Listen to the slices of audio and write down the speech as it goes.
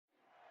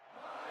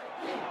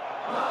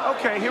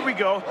Okay, here we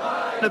go.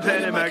 The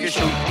Planet Mikey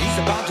Show. He's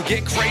about to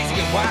get crazy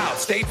and wild.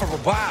 Stay for a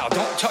while.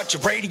 Don't touch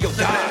your radio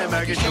dial. Planet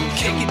Mikey Show.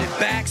 Kicking it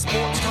back,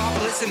 sports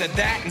talk. Listen to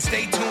that and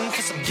stay tuned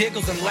for some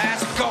giggles and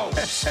laughs. Go.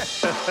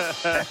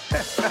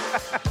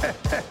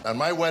 On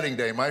my wedding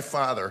day, my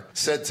father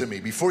said to me,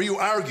 before you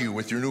argue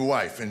with your new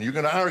wife, and you're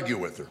going to argue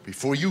with her,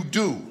 before you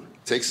do,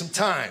 take some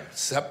time,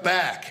 step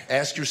back,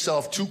 ask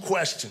yourself 2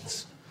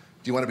 questions.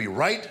 Do you want to be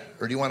right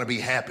or do you want to be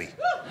happy?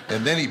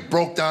 And then he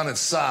broke down and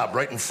sobbed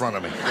right in front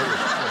of me.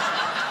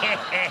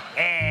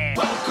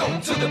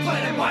 Welcome to the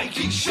Planet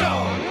Mikey Show.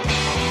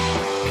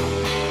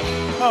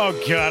 Oh,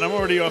 God, I'm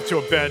already off to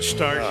a bad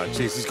start. Oh,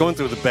 jeez, he's going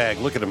through the bag.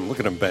 Look at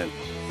him, Ben.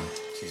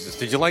 Jesus,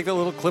 did you like that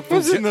little clip?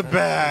 What's in the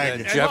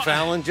bag? Jeff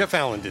Allen? Jeff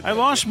Allen did that. I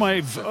lost my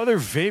other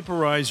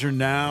vaporizer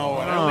now.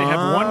 I only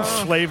have one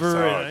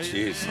flavor. Oh,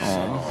 jeez.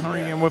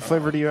 What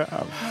flavor do you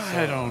have?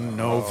 I don't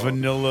know.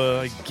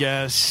 Vanilla, I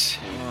guess.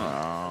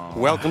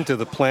 Welcome to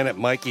the Planet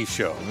Mikey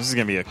Show. This is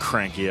going to be a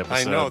cranky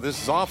episode. I know,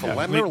 this is awful. Yeah,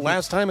 I remember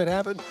last time it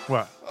happened.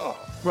 What? Oh.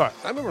 What?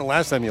 I remember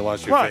last time you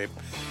lost your What? vape.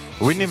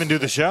 We didn't even do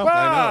the show. What?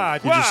 I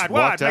know. You just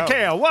walked out.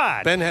 Mikhail,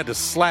 what? Ben had to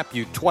slap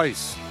you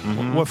twice.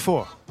 Mm-hmm. What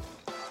for?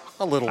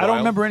 A little I don't while.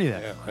 remember any of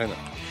that. Yeah, I know.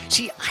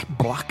 See, I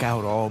block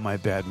out all my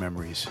bad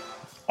memories.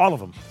 All of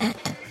them.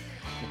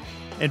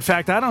 In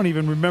fact, I don't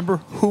even remember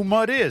who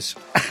Mud is.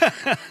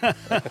 All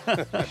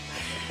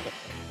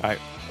right.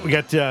 We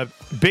got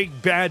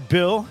Big Bad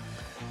Bill.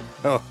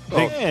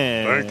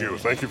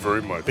 Thank you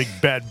very much. Big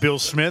Bad Bill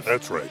Smith.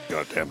 That's right,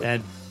 goddammit.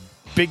 And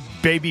Big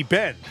Baby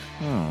Ben.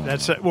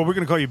 That's well, we're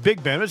going to call you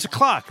Big Ben. It's a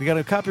clock. We got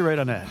a copyright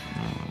on that.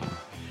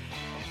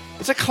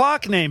 It's a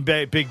clock name,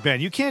 Big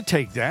Ben. You can't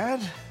take that.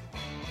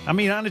 I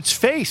mean, on its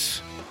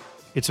face,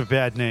 it's a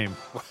bad name.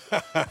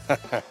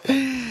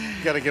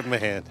 You got to give him a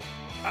hand.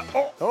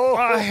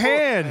 A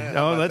hand.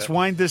 Oh, let's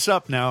wind this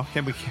up now.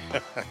 Can we?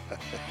 All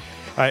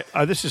right,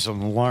 this is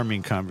an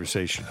alarming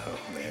conversation. Oh,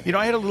 man. You know,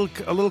 I had a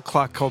little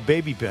clock called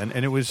Baby Ben,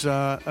 and it was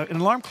an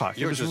alarm clock.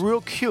 It was real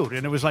cute,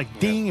 and it was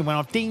like ding, it went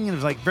off ding, and it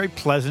was like very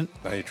pleasant.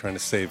 Now you're trying to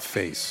save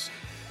face.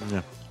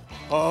 Yeah.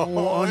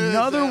 Oh,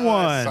 another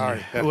one.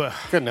 Sorry. Well,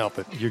 couldn't help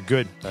it. You're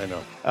good. I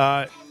know.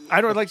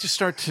 I'd like to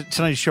start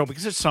tonight's show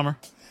because it's summer.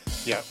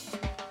 Yeah.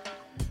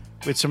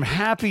 With some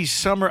happy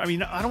summer. I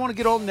mean, I don't want to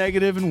get all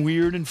negative and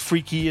weird and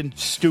freaky and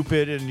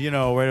stupid and, you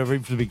know, right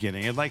from the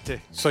beginning. I'd like to...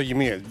 So you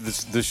mean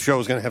this show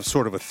is going to have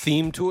sort of a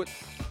theme to it?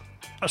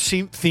 A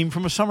theme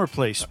from a summer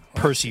place.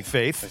 Percy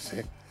Faith. I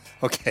see.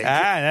 Okay.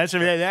 That's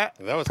that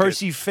was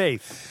Percy good.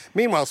 Faith.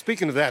 Meanwhile,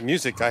 speaking of that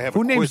music, I have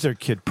Who a names quiz. their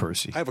kid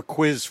Percy? I have a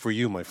quiz for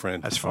you, my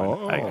friend. That's fine.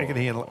 I can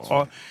handle it.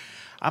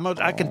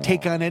 I can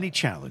take on any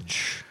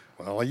challenge.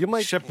 Well, you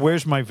might. Except,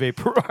 where's my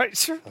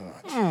vaporizer?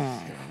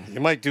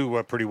 You might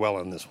do pretty well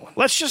on this one.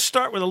 Let's just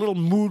start with a little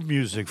mood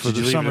music for Did the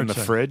you leave summer. it in the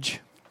fridge?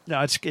 No,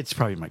 it's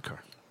probably in my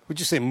car. Would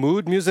you say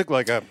mood music,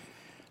 like a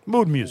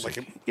mood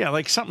music?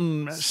 Like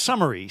something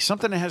summery,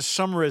 something that has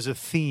summer as a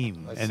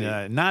theme,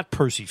 and not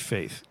Percy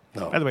Faith.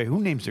 No. By the way, who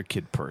names their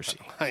kid Percy?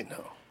 I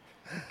know.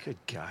 Good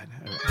God.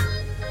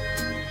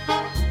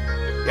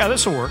 Yeah,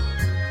 this will work.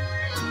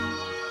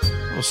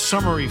 A little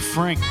summery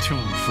Frank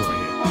tune for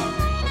you.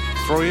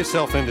 Throw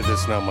yourself into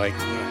this now, Mike.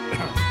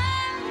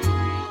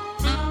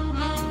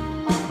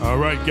 All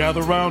right,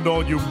 gather round,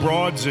 all you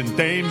broads and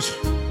dames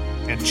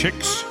and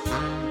chicks.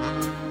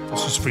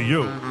 This is for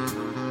you.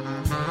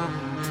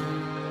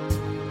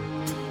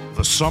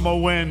 The summer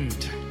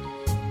wind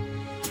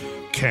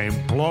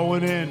came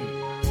blowing in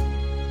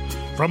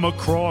from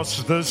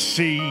across the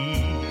sea.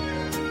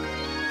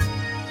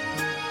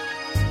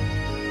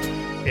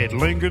 It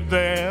lingered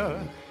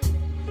there,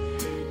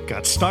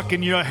 got stuck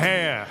in your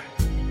hair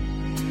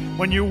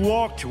when you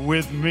walked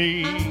with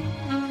me.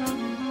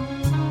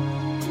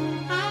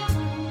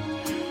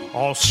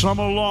 All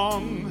summer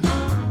long,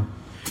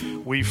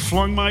 we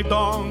flung my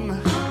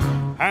dong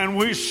and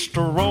we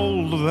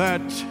strolled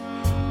that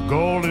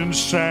golden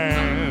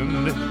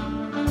sand.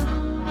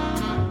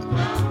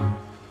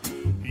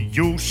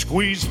 You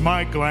squeezed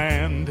my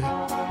gland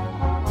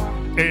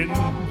in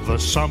the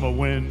summer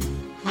wind.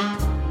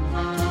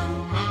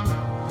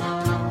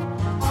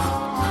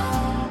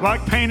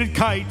 Like painted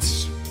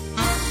kites,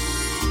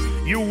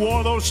 you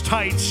wore those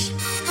tights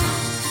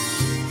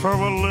for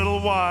a little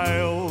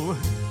while.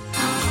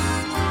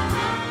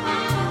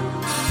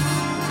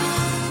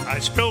 I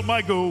spilled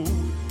my goo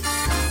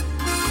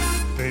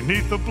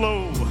beneath the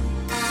blue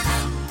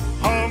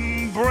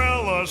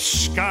umbrella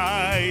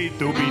sky.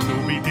 Doobie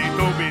doobie dee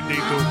doobie dee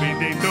doobie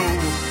dee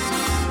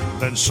doo.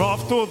 Then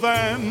softer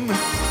than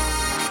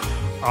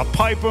a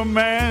piper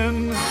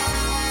man,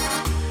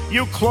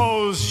 you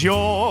closed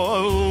your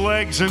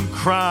legs and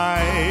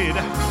cried.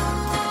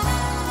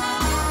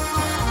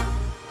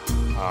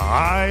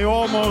 I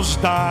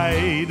almost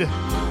died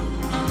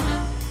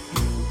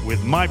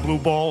with my blue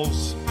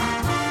balls.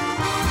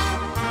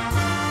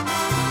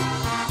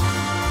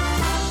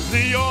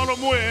 The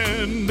autumn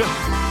wind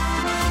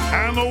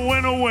and the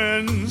winter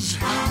winds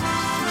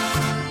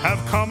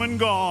have come and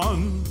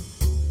gone.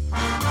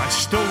 I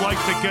still like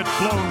to get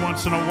blown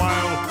once in a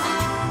while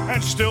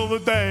and still the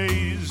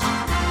days,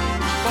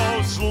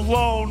 those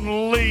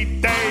lonely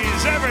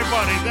days,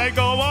 everybody, they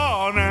go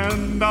on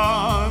and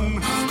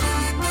on.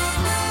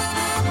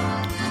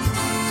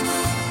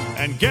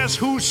 And guess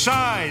who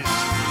sighs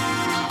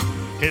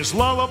his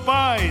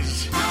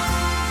lullabies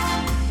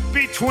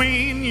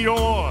between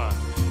your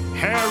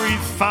hairy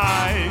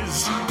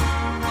thighs?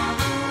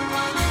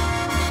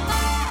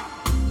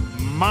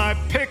 My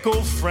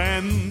pickle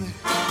friend,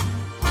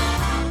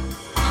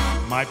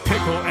 my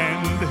pickle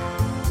end.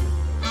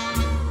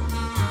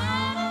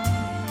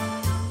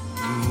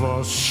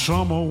 The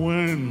summer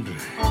wind,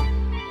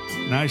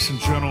 nice and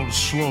gentle and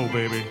slow,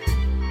 baby.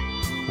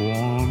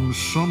 Warm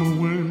summer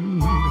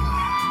wind.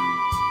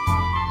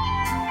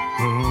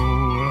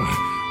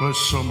 Oh, the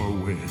summer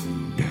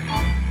wind.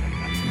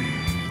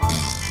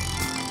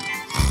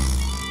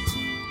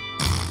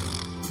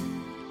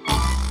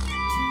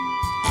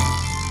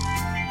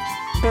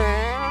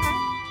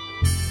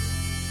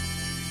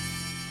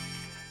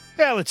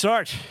 Yeah, it's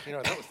art. You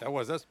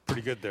know, that's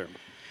pretty good there.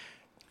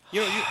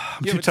 You know,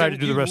 I'm too tired to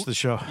do the rest of the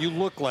show. You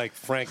look like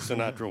Frank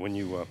Sinatra when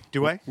you.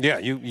 Do I? Yeah,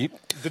 you.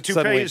 The toupee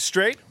suddenly, is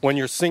straight? When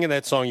you're singing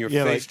that song, your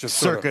face like just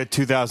circa sort of,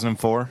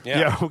 2004.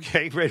 Yeah,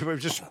 okay. Right,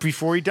 just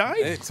before he died?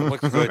 It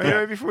looks good.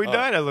 Right before he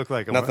died, I look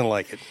like him. Nothing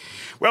like it.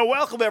 Well,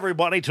 welcome,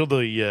 everybody, to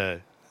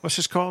the, what's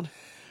this called?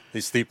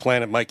 It's the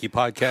Planet Mikey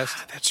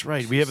podcast. That's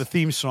right. We have a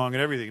theme song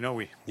and everything, don't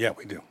we? Yeah,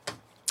 we do.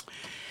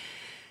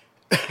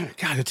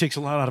 God, it takes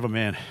a lot out of a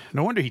man.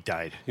 No wonder he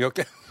died. You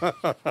okay?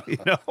 You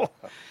know?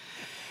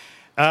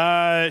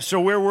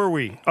 So where were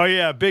we? Oh,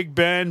 yeah, Big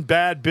Ben,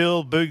 Bad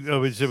Bill, Big...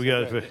 Oh, we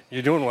got,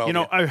 You're doing well. you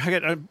know, yeah. I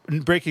got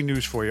breaking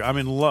news for you. I'm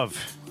in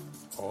love.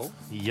 Oh,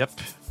 Yep.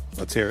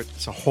 let's hear it.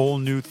 It's a whole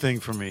new thing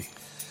for me.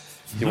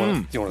 You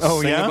want to Oh,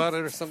 sing yeah? about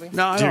it or something?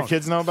 No, I Do your don't.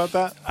 kids know about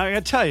that? I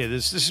gotta tell you,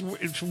 this is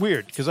it's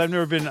weird because I've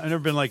never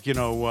been like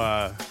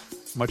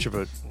much of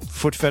a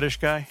foot fetish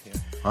guy.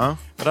 Huh?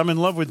 But I'm in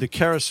love with the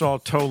carousel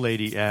toe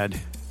lady ad.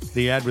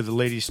 The ad with the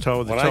lady's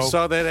toe. The When toe. I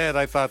saw that ad,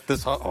 I thought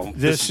this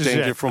this is is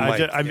danger it. from Mike.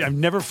 I've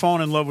never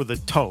fallen in love with a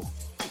toe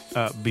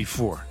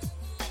before.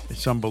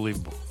 It's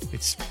unbelievable.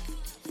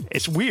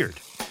 It's weird,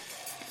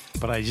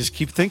 but I just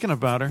keep thinking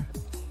about her.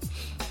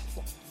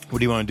 What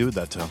do you want to do with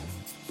that toe?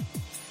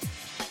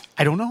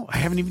 I don't know. I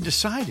haven't even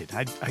decided.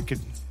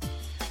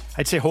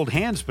 I'd say hold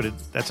hands, but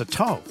that's a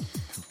toe.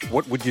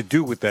 What would you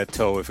do with that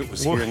toe if it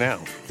was here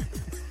now?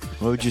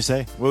 What would you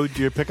say? What would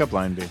your pickup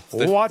line be?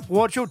 What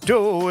would you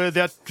do with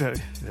that?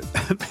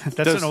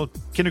 That's an old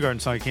kindergarten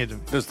song. I can't do.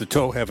 Does the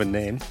toe have a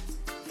name?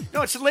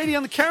 No, it's the lady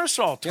on the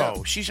carousel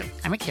toe. Yeah.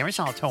 I'm a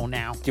carousel toe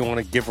now. Do you want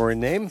to give her a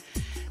name?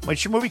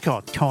 What's your movie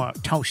called?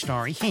 Toe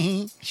Story.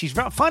 She's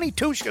very funny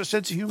too. She's got a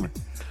sense of humor.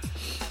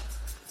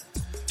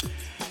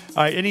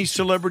 Any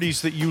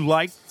celebrities that you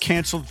like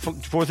canceled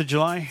 4th of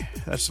July?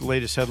 That's the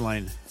latest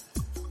headline.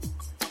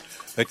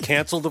 That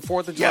canceled the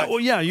 4th of July? Yeah, well,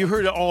 yeah, you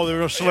heard all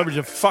the celebrities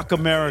of fuck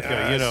America,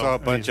 Yeah, you know. I saw a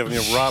bunch of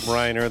them. Rob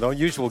Reiner, the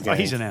usual gang.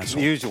 he's an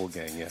asshole. The usual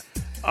gang, yeah.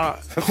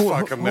 Who-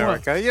 Fuck who-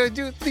 America. Yeah,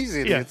 dude, these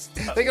idiots.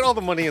 They get all the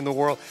money in the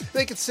world.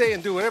 They can say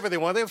and do whatever they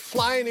want. They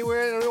fly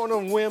anywhere on a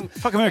whim.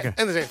 Fuck America.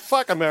 And they say,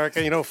 fuck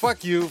America,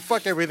 fuck you,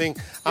 fuck everything.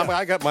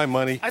 I got my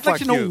money. I'd fuck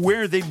like to know you.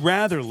 where they'd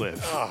rather live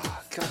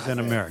than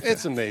America.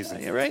 It's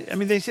amazing. Yeah, right? I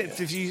mean, they say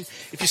if you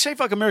say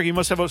fuck America, you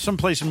must have some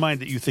place in mind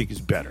that you think is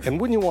better. And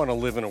wouldn't you want to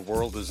live in a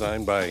world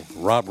designed by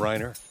Rob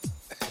Reiner?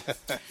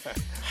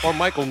 Or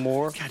Michael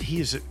Moore? God,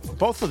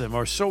 both of them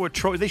are so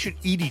atrocious. They should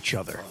eat each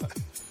other.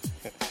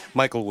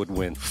 Michael would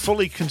win.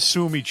 Fully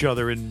consume each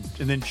other and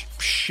then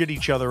shit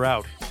each other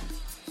out.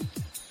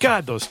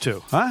 God, those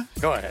two, huh?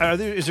 Go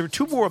ahead. Is there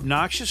two more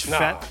obnoxious, No.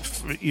 fat,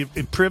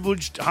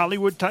 privileged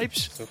Hollywood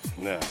types?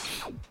 No.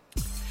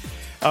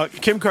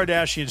 Kim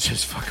Kardashian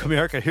says, fuck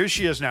America. Here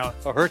she is now.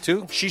 Oh, her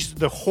too? She's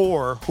the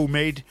whore who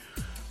made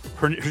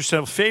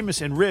herself famous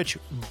and rich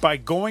by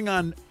going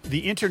on the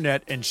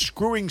internet and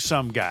screwing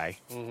some guy.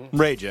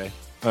 Ray J.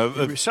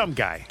 Some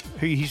guy.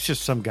 He's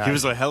just some guy. He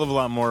was a hell of a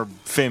lot more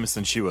famous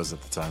than she was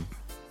at the time.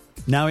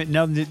 Now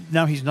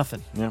he's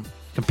nothing. Yeah.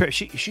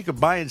 She could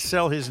buy and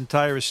sell his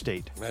entire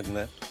estate. Imagine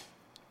that.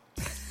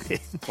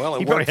 Well,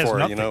 He it probably worked has for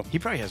her, nothing. He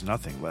probably has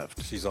nothing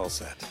left. She's all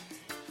set.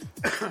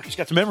 He's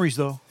got the memories,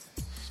 though.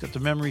 He's got the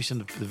memories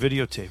and the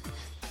videotape.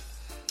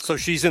 So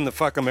she's in the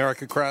fuck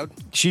America crowd?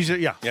 She's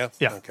Yeah? yeah.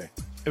 Okay.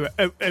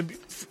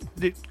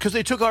 Because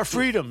they took our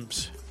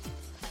freedoms.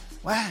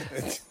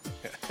 What?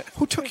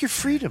 Who took your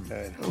freedom?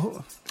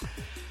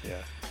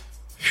 Yeah.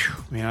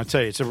 Man, I'll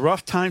tell you, it's a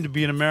rough time to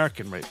be an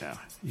American right now.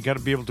 You got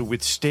to be able to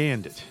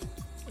withstand it.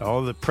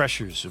 All the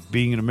pressures of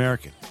being an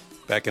American.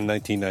 Back in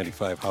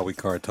 1995, Howie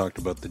Carr talked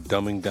about the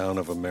dumbing down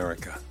of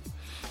America.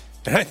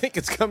 And I think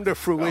it's come to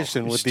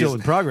fruition it's with still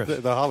in progress.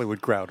 The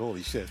Hollywood crowd.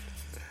 Holy shit.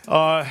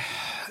 I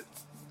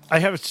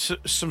have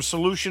some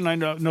solution. I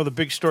know the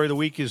big story of the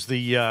week is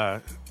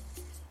that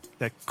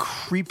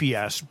creepy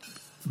ass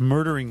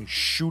murdering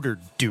shooter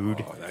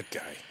dude. Oh, that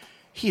guy.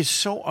 He is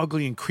so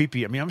ugly and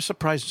creepy. I mean, I'm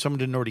surprised someone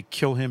didn't already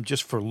kill him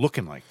just for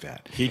looking like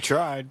that. He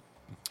tried.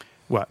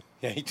 What?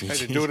 Yeah, he tried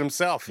to do it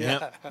himself.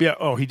 Yeah. Yeah.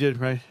 Oh, he did,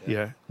 right?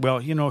 Yeah. Well,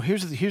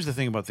 here's the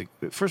thing about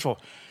first of all,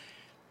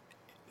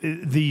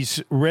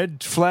 these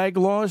red flag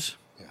laws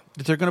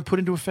that they're going to put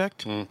into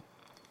effect.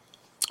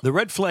 The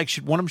red flag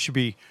one of them should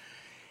be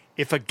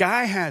if a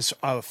guy has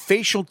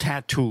facial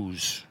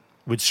tattoos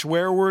with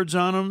swear words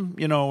on them,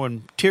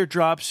 and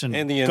teardrops and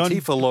the gun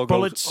Antifa logo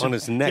bullets on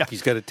his neck. Yeah.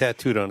 He's got it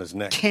tattooed on his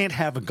neck. Can't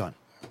have a gun.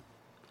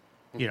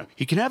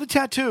 He can have the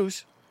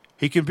tattoos.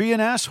 He can be an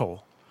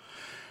asshole.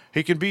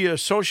 He can be a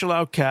social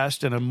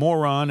outcast and a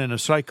moron and a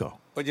psycho.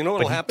 But you know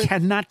what'll happen? He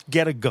cannot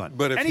get a gun.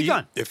 But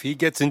if he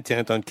gets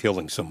intent on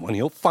killing someone,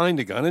 he'll find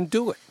a gun and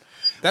do it.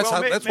 That's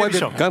why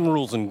the gun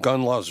rules and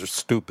gun laws are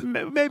stupid.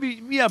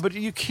 Maybe, yeah, but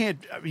you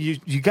can't.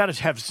 You got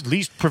to have at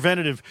least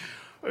preventative.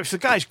 If the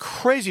guy's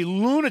crazy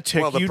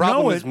lunatic, well, the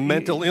problem is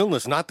mental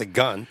illness, not the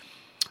gun.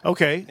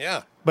 Okay.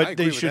 Yeah. But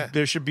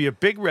there should be a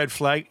big red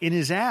flag in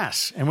his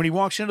ass, and when he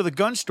walks into the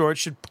gun store, it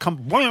should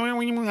come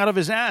out of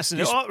his ass.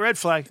 And red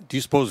flag. Do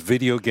you suppose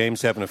video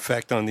games have an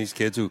effect on these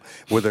kids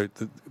where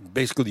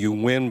basically you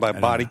win by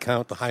body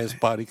count, the highest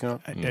body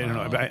count? I don't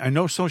know. I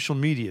know social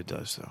media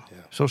does, though. Yeah.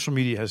 Social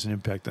media has an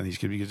impact on these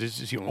kids because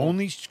it's the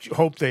only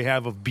hope they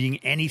have of being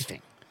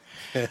anything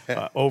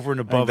over and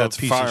above. That's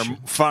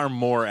far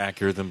more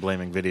accurate than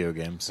blaming video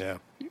games. Yeah.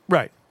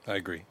 Right. I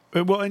agree.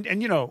 Well,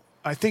 and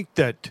I think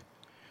that.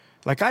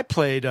 Like I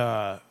played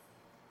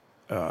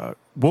Wolfenstein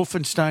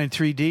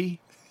 3D.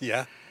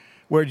 Yeah.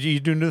 Where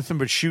you do nothing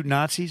but shoot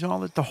Nazis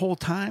the whole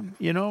time.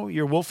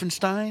 You're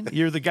Wolfenstein.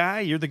 You're the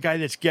guy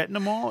that's getting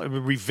them all.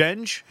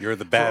 Revenge. You're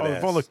the badass.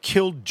 For all the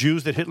killed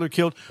Jews that Hitler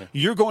killed.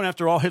 You're going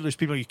after all Hitler's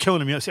people. You're killing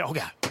them. You say, oh,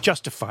 God,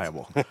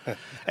 justifiable.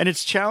 And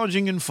it's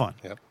challenging and fun.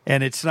 Yep.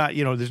 And it's not,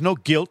 there's no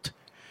guilt.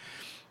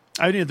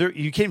 I mean,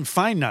 you can't even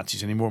find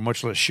Nazis anymore,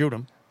 much less shoot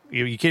them.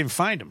 You can't even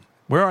find them.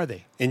 Where are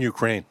they? In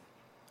Ukraine.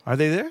 Are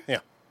they there? Yeah.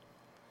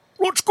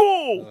 Let's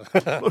go!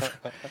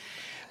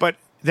 But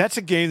that's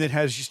a game that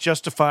has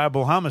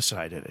justifiable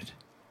homicide in it,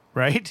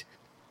 right?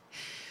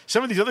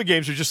 Some of these other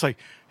games are just like,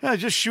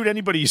 just shoot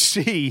anybody you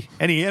see,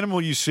 any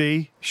animal you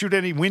see, shoot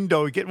any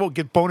window,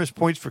 get bonus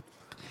points for.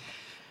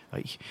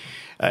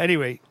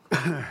 Anyway,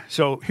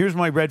 so here's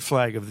my red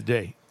flag of the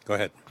day. Go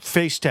ahead.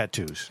 Face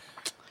tattoos.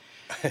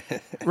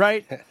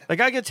 Right? Like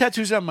I get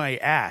tattoos on my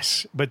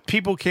ass, but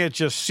people can't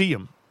just see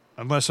them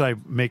unless I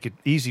make it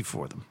easy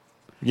for them.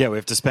 Yeah, we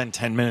have to spend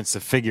 10 minutes to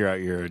figure out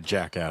you're a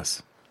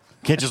jackass.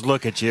 Can't just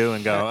look at you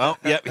and go, oh,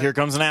 yep, here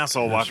comes an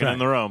asshole walking in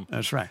the room.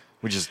 That's right.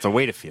 We just have to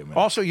wait a few minutes.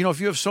 Also, if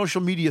you have social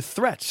media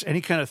threats,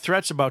 any kind of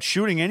threats about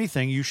shooting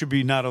anything, you should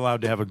be not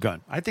allowed to have a gun.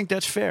 I think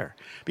that's fair.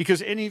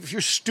 Because if you're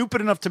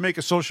stupid enough to make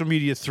a social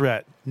media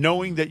threat,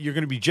 knowing that you're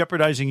going to be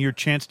jeopardizing your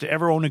chance to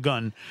ever own a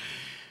gun,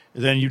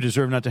 then you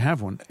deserve not to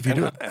have one. If you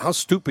do. How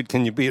stupid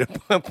can you be to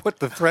put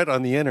the threat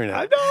on the internet?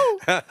 I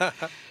know.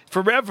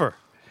 Forever.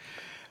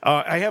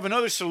 I have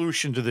another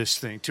solution to this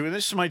thing, too, and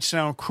this might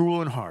sound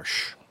cruel and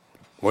harsh.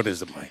 What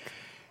is it, Mike?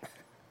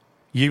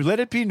 You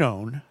let it be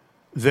known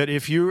that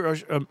if you're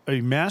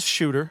a mass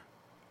shooter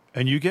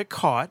and you get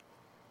caught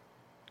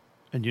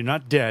and you're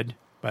not dead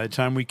by the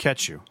time we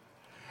catch you,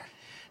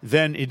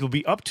 then it'll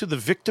be up to the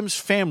victims'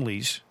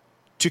 families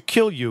to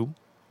kill you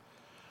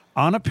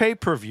on a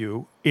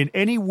pay-per-view in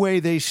any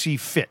way they see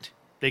fit.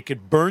 They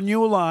could burn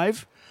you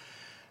alive.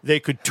 They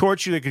could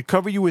torture you. They could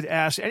cover you with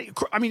acid.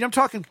 I mean, I'm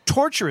talking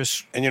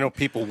torturous. And,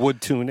 people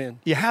would tune in.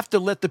 You have to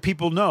let the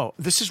people know.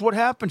 This is what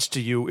happens to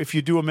you if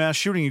you do a mass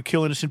shooting. You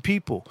kill innocent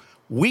people.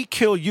 We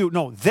kill you.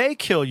 No, they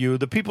kill you.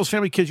 The people's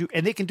family kills you.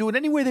 And they can do it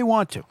any way they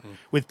want to.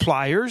 With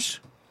pliers.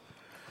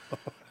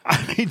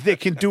 I mean, they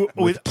can do it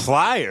with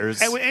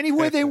pliers. And any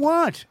way they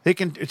want. They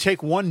can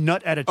take one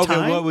nut at a time.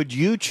 Okay, what would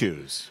you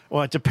choose?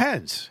 Well, it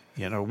depends.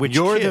 Which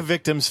You're kid. the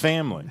victim's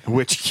family.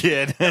 Which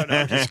kid? No,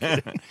 I'm just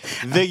kidding.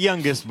 The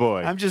youngest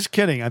boy. I'm just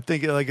kidding. I'm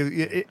thinking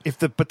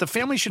but the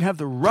family should have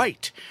the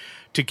right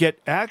to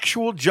get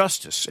actual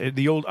justice,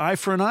 the old eye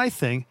for an eye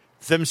thing,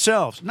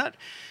 themselves. Not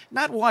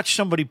watch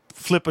somebody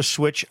flip a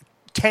switch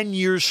 10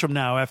 years from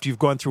now after you've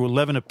gone through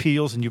 11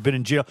 appeals and you've been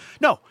in jail.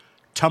 No,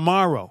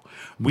 tomorrow.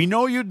 We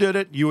know you did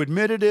it. You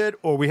admitted it,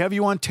 or we have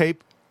you on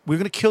tape. We're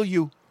going to kill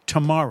you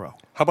tomorrow.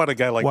 How about a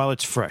guy while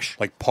it's fresh,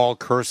 like Paul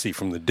Kersey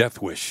from the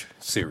Death Wish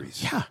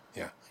series? Yeah,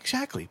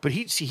 exactly. But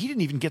he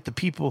didn't even get the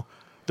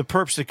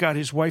perps that got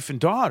his wife and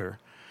daughter.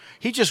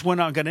 He just went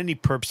out and got any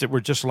perps that were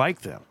just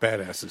like them,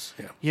 badasses.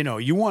 Yeah,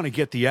 you want to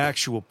get the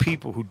actual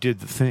people who did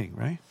the thing,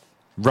 right?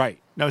 Right.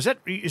 Now, is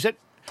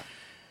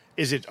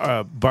it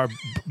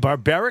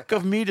barbaric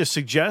of me to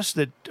suggest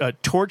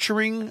that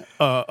torturing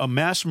a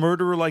mass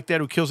murderer like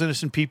that who kills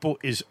innocent people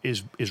is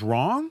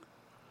wrong?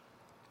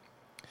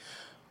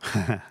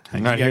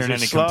 I'm not hearing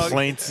any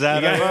complaints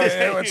out of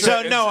us.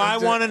 So, no, I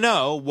want to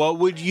know, what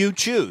would you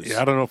choose?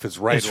 Yeah, I don't know if it's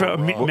right it's or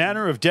wrong.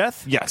 Manner of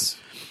death? Yes.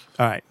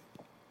 All right.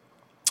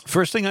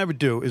 First thing I would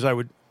do is I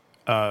would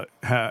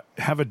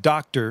have a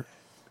doctor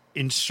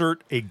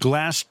insert a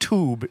glass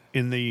tube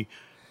in the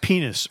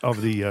penis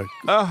of the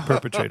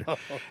perpetrator.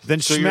 Then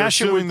so smash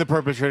you're it assuming with the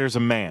perpetrator's a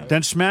man.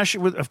 Then smash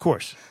it with, of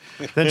course.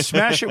 then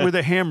smash it with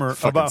a hammer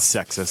Fucking about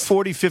sexist.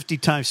 40, 50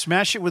 times.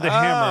 Smash it with a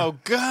hammer. Oh,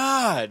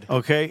 God.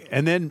 Okay,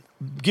 and then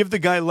give the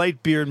guy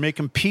light beer and make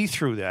him pee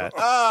through that.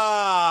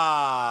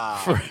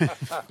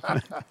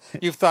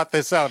 You've thought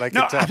this out, I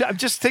can No, tell. I'm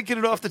just thinking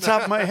it off the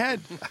top of my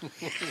head.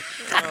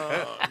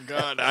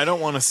 God, I don't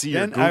want to see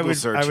your Then Google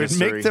search I would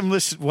history. make them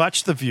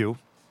watch The View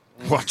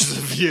Watch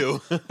The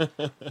View.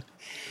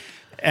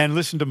 and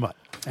listen to Mutt.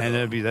 And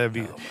that'd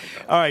be.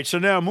 All right. So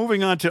now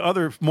moving on to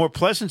other more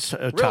pleasant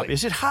topics.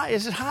 Is it hot?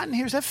 Is it hot in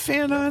here? Is that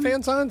fan on?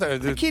 Fan's on. I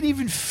can't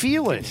even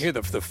feel it. Here,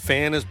 the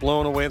fan is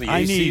blowing away. The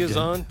I AC need is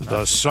on.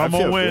 the summer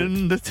feel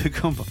wind to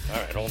come. All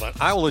right, hold on.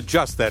 I will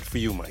adjust that for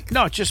you, Mike.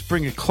 No, just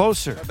bring it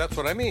closer. That's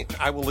what I mean.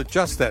 I will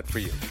adjust that for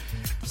you.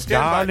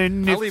 Stand by.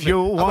 Darling, I'll if leave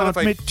you it. How about want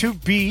if me to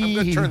be I'm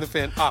going to turn the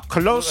fan up.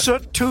 closer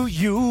to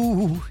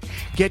you,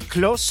 get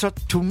closer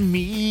to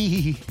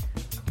me.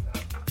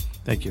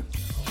 Thank you.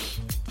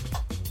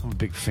 I'm a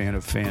big fan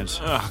of fans.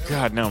 Oh,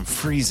 God, now I'm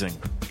freezing.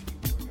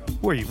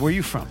 Where are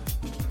you from?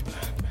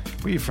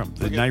 Where are you from?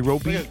 The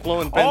Nairobi? Look at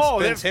blowing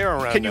Ben's hair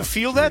around Can now. you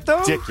feel that, though?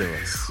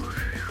 Ridiculous.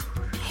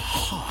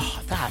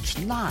 Oh, that's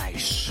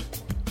nice.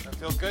 That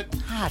feel good?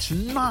 That's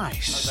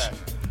nice. How's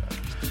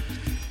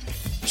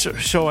that?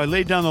 So I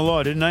laid down the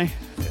law, didn't I?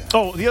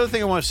 Oh, the other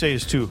thing I want to say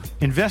is, too,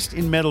 invest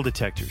in metal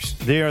detectors.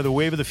 They are the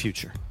wave of the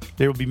future.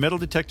 There will be metal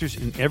detectors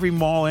in every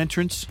mall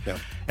entrance,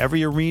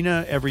 every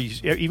arena,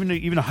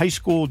 even high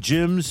school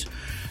gyms.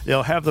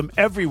 They'll have them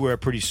everywhere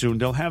pretty soon.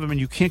 They'll have them, and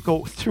you can't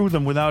go through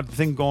them without the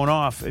thing going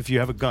off if you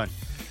have a gun.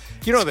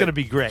 You know, It's going to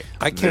be great.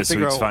 I can't This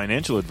figure week's out.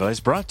 financial advice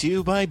brought to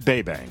you by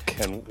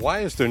Baybank. And why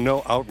is there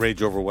no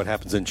outrage over what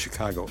happens in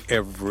Chicago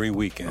every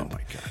weekend? Oh,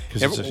 my God.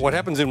 'Cause it's What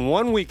happens in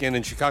one weekend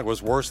in Chicago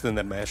is worse than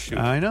that mass shooting.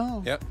 I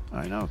know. Yep.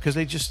 I know, because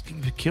they just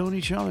keep killing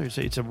each other.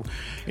 It's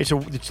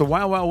the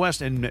Wild Wild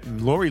West. And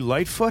Lori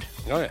Lightfoot,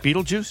 Oh, yeah.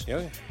 Beetlejuice,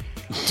 Yeah.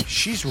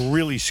 she's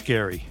really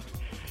scary.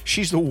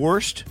 She's the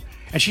worst.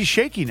 And she's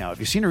shaky now. Have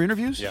you seen her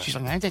interviews? Yeah. She's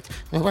like,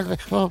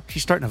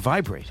 she's starting to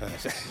vibrate.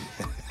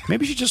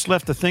 Maybe she just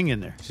left the thing in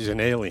there. She's an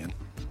alien.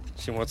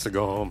 She wants to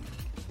go home.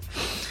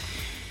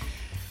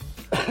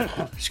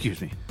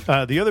 Excuse me.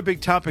 The other big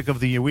topic of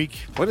the week,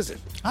 What is it?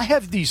 I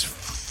have these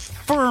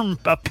firm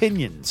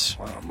opinions.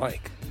 Wow,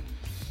 Mike.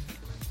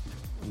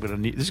 This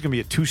is going to be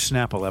a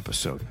 2-Snapple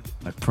episode.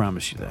 I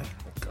promise you that.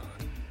 Oh, God.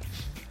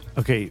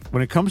 Okay,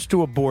 when it comes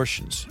to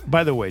abortions,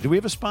 by the way, do we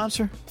have a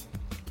sponsor?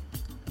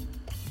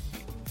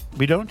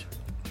 We don't?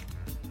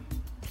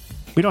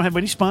 We don't have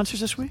any sponsors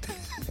this week?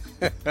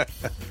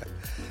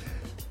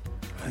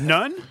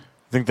 None?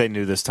 I think they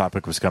knew this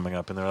topic was coming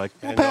up, and they're like,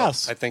 we'll I know.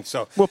 pass. I think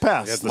so. We'll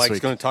pass Yeah, this Mike's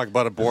week. going to talk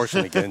about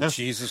abortion again.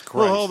 Jesus Christ.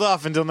 We'll hold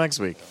off until next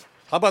week.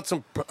 How about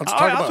some? Let's All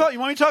talk right, about. you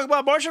want me to talk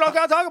about abortion? I'll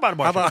talk about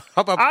abortion.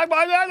 How about- I'm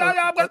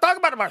going to talk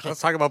about abortion. Let's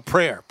talk about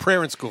prayer.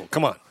 Prayer in school.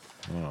 Come on.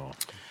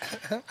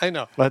 I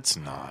know. Let's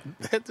not.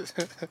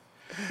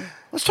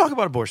 Let's talk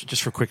about abortion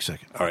just for a quick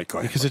second. All right, go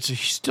ahead. Because it's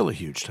still a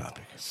huge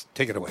topic.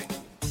 Take it away.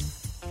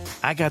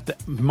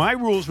 My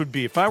rules would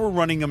be, if I were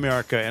running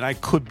America and I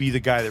could be the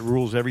guy that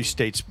rules every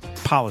state's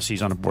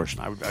policies on abortion,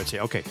 I'd say,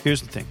 okay,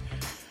 here's the thing.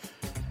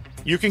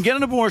 You can get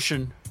an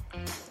abortion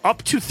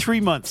up to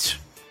 3 months.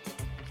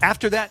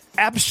 After that,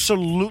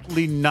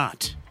 absolutely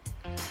not.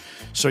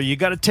 So you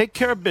got to take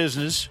care of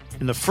business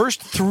in the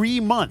first 3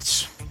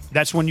 months.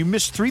 That's when you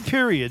miss 3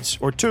 periods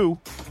or 2.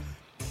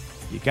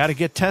 You got to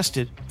get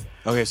tested.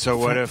 Okay, so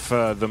what if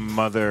the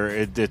mother,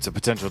 it's a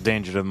potential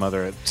danger to the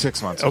mother at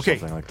 6 months or Okay,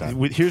 something like that?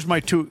 Here's my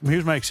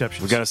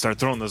exceptions. We got to start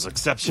throwing those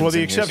exceptions. Well,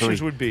 the in here so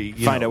exceptions we would be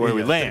find out where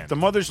we land. The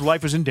mother's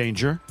life is in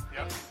danger.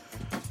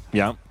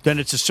 Yeah. Then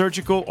it's a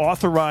surgical,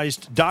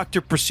 authorized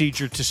doctor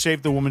procedure to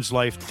save the woman's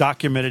life.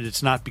 Documented.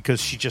 It's not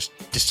because she just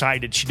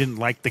decided she didn't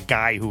like the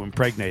guy who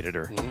impregnated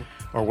her,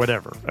 or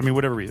whatever. I mean,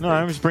 whatever reason. No,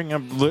 I was bringing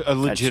up a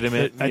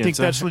legitimate. I think it's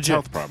that's a legit.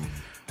 health problem.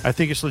 I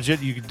think it's legit.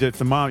 If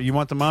the mom, you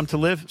want the mom to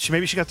live.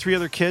 Maybe she got 3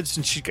 other kids,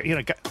 and she,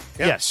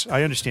 yes,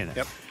 I understand that.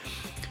 Yep.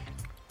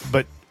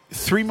 But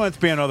 3-month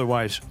ban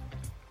otherwise.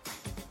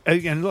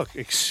 And look,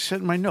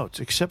 except my notes,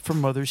 except for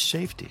mother's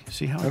safety.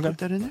 See how I put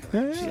that in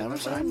there? See how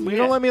You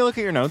don't let me look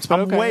at your notes, but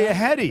I'm okay. way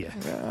ahead of you.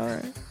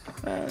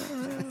 All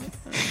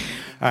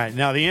right.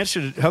 Now, the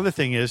answer to the other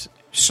thing is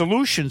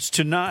solutions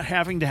to not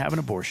having to have an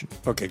abortion.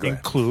 Okay, go ahead.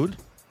 Include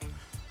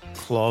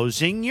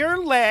closing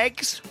your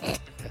legs.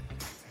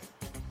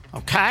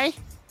 Okay?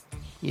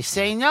 You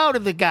say no to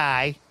the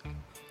guy.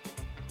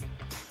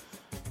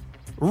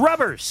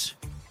 Rubbers.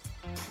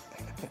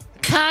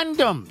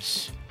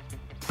 Condoms.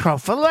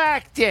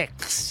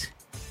 Prophylactics.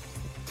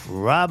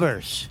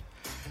 Rubbers.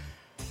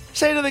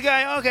 Say to the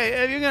guy,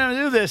 okay, if you're going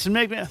to do this and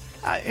make me...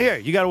 here,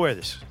 you got to wear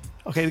this.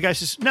 Okay, the guy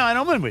says, no, I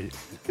don't want to wear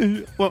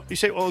it. Well, you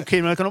say, well, okay,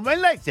 I'm not going to wear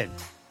my leg then.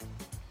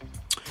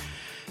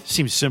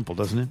 Seems simple,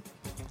 doesn't it?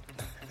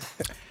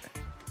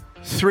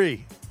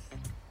 3.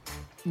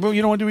 Well,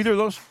 you don't want to do either of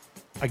those?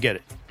 I get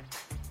it.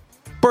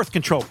 Birth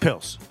control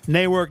pills.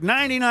 They work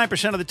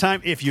 99% of the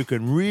time if you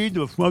can read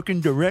the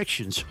fucking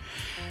directions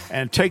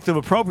and take them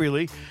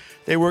appropriately.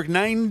 They work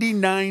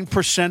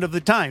 99% of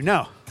the time.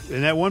 Now,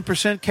 in that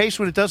 1% case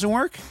when it doesn't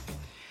work,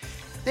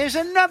 there's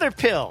another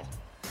pill.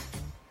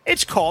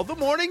 It's called the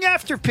morning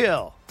after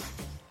pill.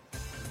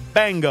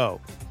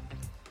 Bango.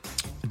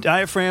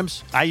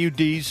 Diaphragms,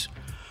 IUDs.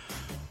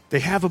 They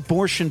have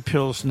abortion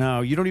pills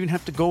now. You don't even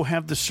have to go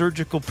have the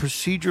surgical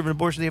procedure of an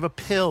abortion. They have a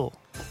pill.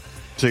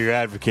 So you're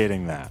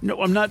advocating that?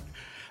 No, I'm not.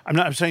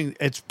 I'm saying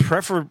it's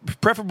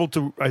preferable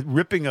to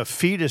ripping a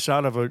fetus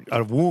out of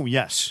a womb.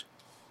 Yes.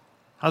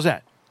 How's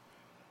that?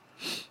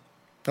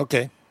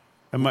 Okay.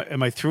 Am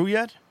I through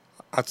yet?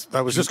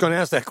 I was just going to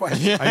ask that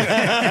question.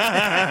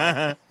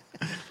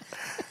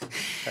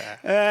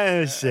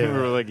 We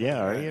were like,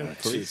 yeah, are you?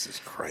 Jesus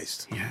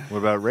Christ. What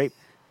about rape?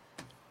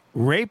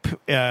 Rape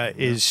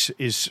is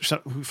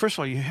first of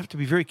all, you have to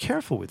be very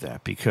careful with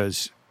that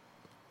because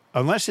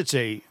unless it's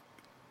a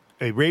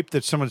rape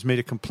that someone's made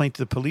a complaint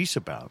to the police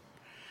about,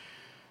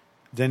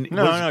 then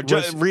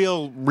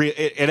real.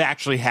 It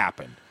actually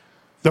happened.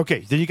 Okay,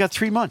 then you got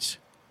 3 months.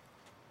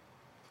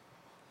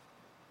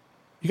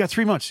 You got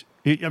 3 months.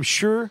 I'm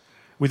sure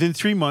within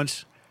 3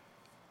 months.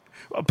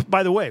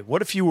 By the way,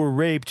 what if you were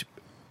raped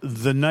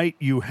the night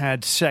you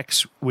had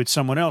sex with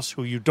someone else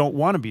who you don't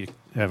want to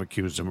have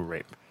accused of a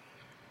rape?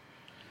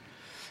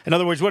 In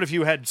other words, what if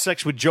you had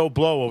sex with Joe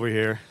Blow over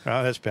here?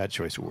 Oh, that's a bad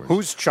choice of words.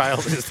 Whose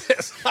child is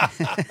this?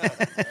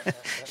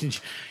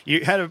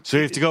 You had So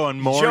you have to go on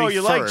Maury Joe,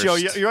 you first. like Joe.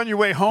 You're on your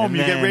way home. And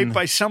You get then- raped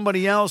by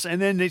somebody else,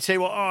 and then they say,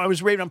 "Well, I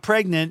was raped. I'm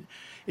pregnant."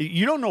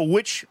 You don't know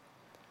which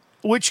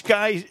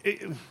guy.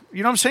 You know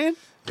what I'm saying?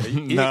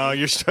 No,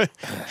 you're.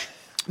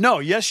 No.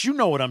 Yes, you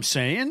know what I'm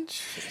saying.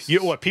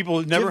 What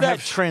people never Give that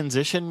have.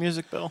 transition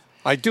music, Bill.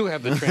 I do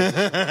have the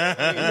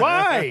transition.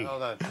 Why?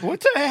 Hold on. What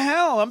the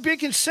hell? I'm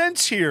making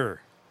sense here.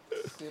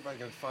 See if I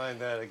can find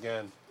that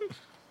again.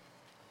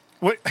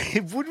 What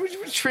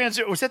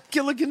transit? Was that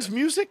Gilligan's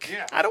music?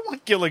 Yeah. I don't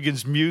want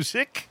Gilligan's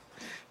music.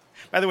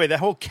 By the way, that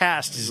whole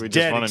cast is We just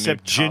dead want a new except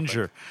topic.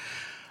 Ginger.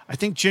 I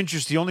think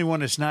Ginger's the only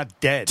one that's not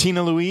dead.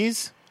 Tina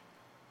Louise.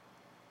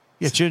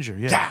 Yeah, Ginger.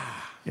 Yeah,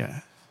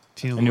 yeah.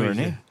 Tina I knew her Louise,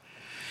 name. yeah.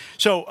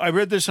 So I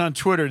read this on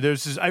Twitter.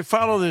 There's this. I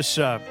follow this.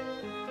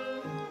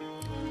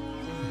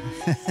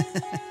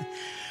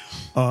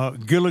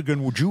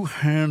 Gilligan, would you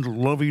hand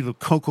Lovey the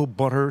cocoa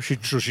butter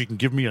so she can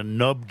give me a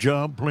nub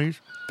job, please?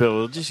 Bill,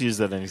 we'll just use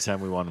that anytime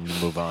we want him to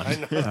move on.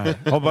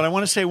 But I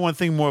want to say one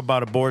thing more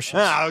about abortion.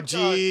 Oh,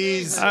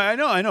 jeez. I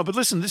know. But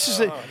listen, this is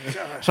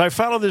so I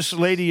follow this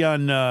lady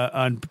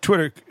on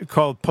Twitter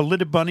called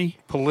Politibunny,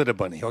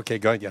 Politibunny. Okay,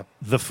 go ahead, yeah.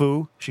 the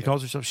Foo. She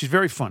calls herself. She's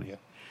very funny. Yeah.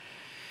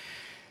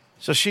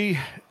 So she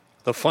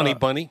The funny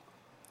bunny.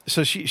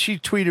 she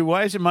tweeted,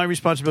 "Why is it my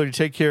responsibility to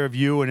take care of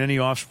you and any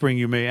offspring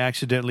you may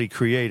accidentally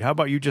create? How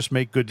about you just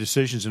make good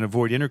decisions and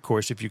avoid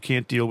intercourse if you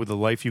can't deal with the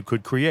life you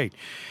could create?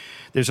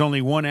 There's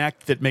only one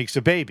act that makes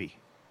a baby."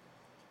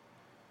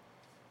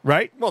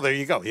 Right? Well, there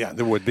you go. Yeah,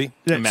 there would be.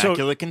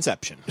 Immaculate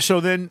conception. So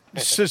then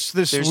this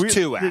There's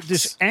two acts.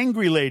 This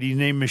angry lady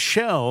named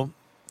Michelle,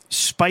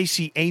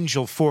 Spicy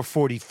Angel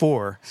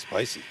 444,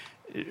 Spicy.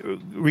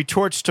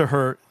 retorts to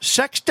her,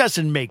 "Sex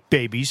doesn't make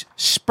babies,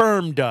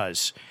 sperm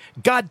does.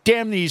 God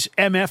damn these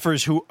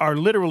MFers who are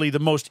literally the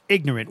most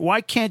ignorant.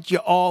 Why can't you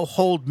all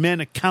hold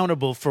men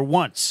accountable for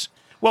once?"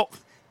 Well,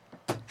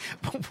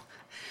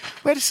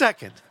 wait a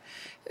second.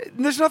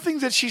 There's nothing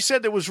that she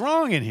said that was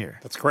wrong in here.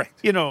 That's correct.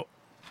 You know,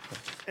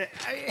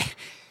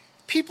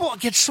 people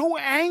get so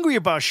angry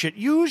about shit.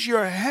 Use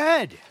your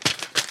head.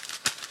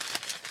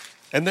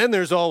 And then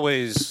there's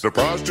always The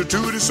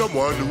prostitute is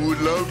someone who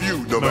would love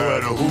you no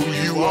matter who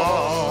you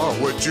are,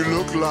 what you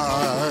look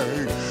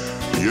like.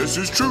 Yes,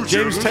 it's true,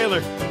 James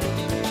children.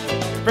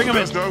 Taylor. Bring him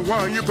That's in. not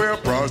why you pay a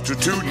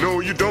prostitute. No,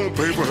 you don't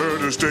pay for her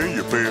to stay.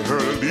 You pay her to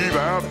leave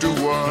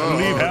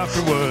afterwards. Leave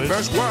afterwards.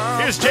 That's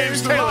why Here's I James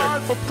praise the Taylor.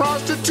 Lord for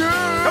prostitutes.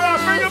 Come on,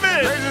 bring him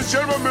in. Ladies and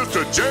gentlemen,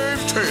 Mr.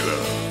 James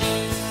Taylor.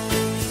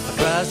 A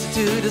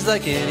prostitute is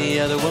like any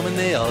other woman.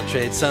 They all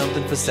trade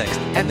something for sex,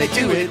 and they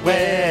do it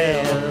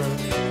well.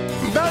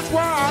 That's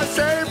why I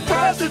say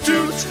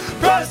prostitutes,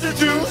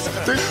 prostitutes.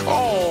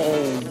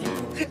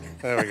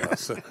 there we go.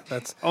 So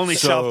that's Only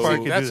South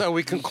Park can that's do how that.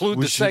 we conclude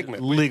We the should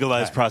segment.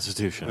 legalize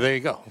prostitution. There you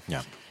go.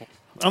 Yeah.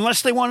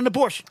 Unless they want an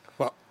abortion.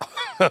 Well,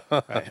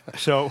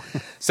 So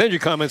send your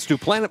comments to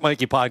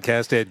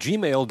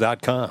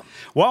planetmikeypodcast@gmail.com.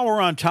 while we're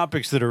on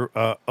topics that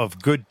are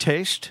of good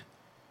taste,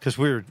 because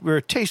we're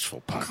a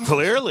tasteful podcast,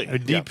 Clearly. a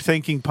deep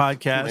thinking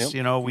podcast. Yep.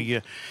 You know,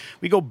 we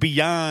go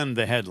beyond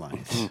the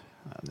headlines on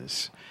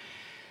this.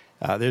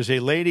 There's a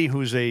lady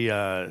who's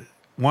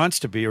wants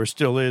to be or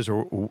still is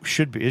or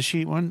should be. Is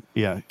she one?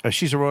 Yeah.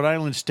 She's a Rhode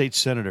Island state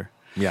senator.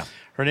 Yeah.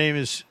 Her name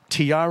is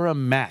Tiara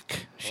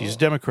Mack. She's a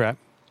Democrat.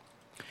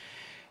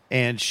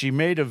 And she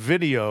made a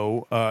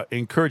video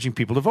encouraging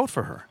people to vote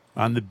for her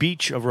on the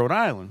beach of Rhode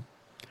Island.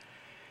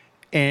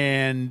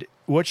 And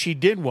what she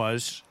did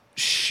was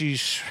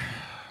she's,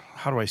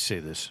 how do I say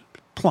this?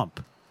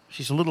 Plump.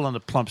 She's a little on the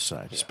plump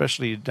side,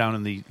 especially down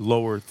in the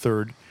lower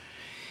third.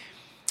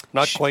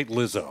 Not quite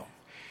Lizzo.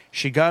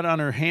 She got on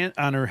her hand,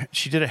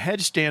 she did a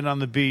headstand on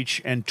the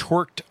beach and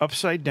twerked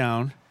upside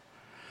down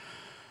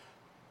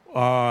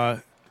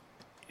for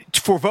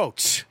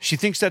votes. She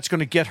thinks that's going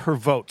to get her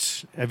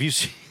votes. Have you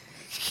seen?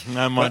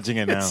 I'm watching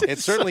it now.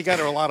 It's certainly got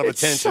her a lot of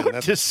attention.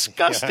 So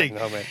disgusting.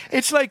 Yeah, I know, man.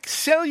 It's like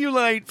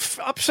cellulite,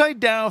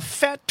 upside down,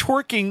 fat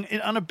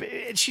twerking on a.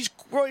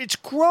 It's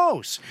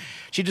gross.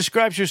 She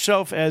describes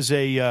herself as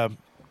a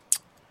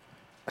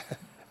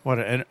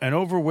an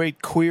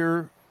overweight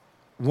queer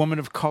woman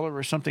of color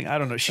or something. I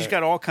don't know. She's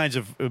got all kinds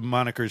of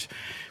monikers.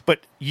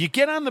 But you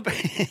get on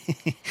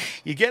the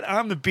you get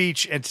on the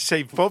beach and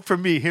say, "Vote for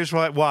me." Here's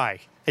why.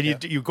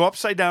 And you go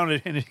upside down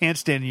in a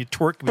handstand and you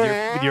twerk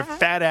with your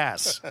fat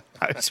ass.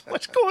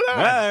 What's going on?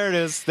 Ah, there it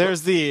is.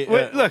 There's the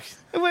Wait, look.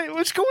 Wait,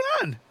 what's going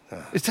on?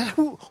 Is that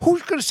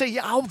who's going to say,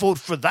 "Yeah, I'll vote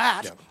for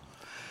that"? Yeah.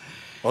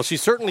 Well,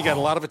 she's certainly got a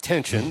lot of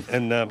attention,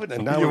 and now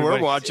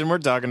we're watching. We're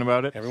talking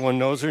about it. Everyone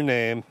knows her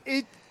name.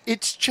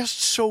 It's just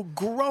so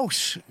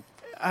gross.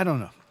 I don't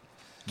know.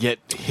 Yet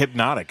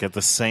hypnotic at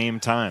the same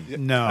time.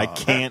 No. I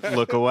can't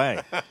look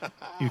away.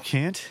 You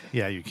can't?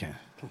 Yeah, you can.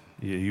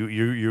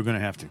 You're going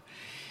to have to.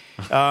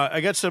 I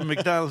got some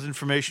McDonald's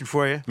information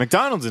for you.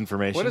 McDonald's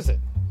information. What is it?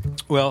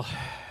 Well,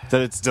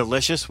 That it's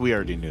delicious. We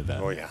already knew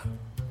that. Oh,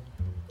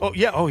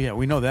 yeah. oh yeah,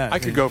 we know that. I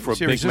could go for a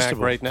Big Mac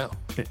irresistible. right now.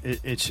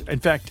 It's in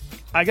fact,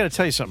 I got to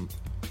tell you something.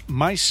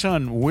 My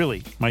son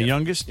Willie, my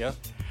youngest, Yeah.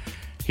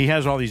 he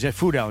has all these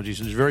food allergies,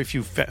 and there's very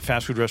few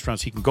fast food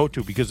restaurants he can go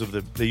to because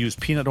of they use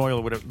peanut oil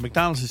or whatever.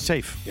 McDonald's is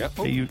safe. Yeah.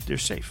 They're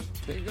safe.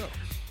 There you go.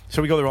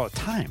 So we go there all the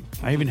time.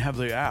 I even have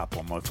the app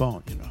on my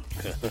phone.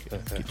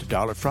 Get the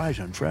dollar fries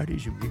on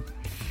Fridays.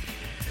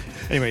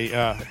 Anyway,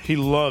 he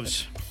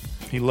loves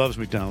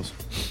McDonald's,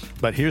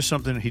 but here's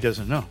something he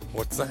doesn't know.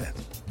 What's that?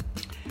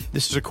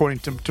 This is according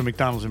to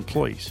McDonald's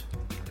employees.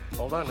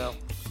 Hold on now.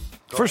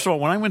 First of all,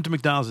 when I went to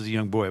McDonald's as a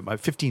young boy, about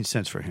 15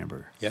 cents for a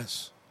hamburger.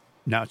 Yes.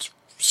 Now it's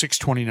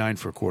 $6.29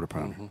 for a quarter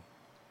pounder. Mm-hmm.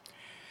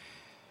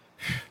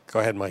 Go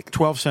ahead, Mike.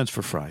 12 cents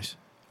for fries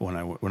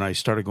when I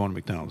started going to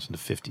McDonald's in the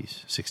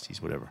 50s,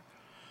 60s, whatever.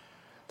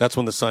 That's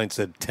when the sign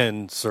said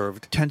 10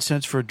 served. 10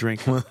 cents for a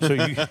drink. So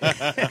you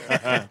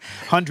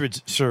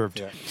hundreds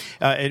served.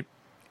 Yeah.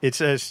 It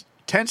says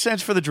 10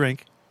 cents for the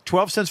drink,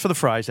 12 cents for the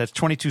fries. That's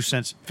 22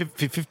 cents,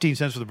 15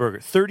 cents for the burger.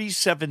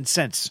 37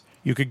 cents.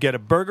 You could get a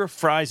burger,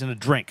 fries, and a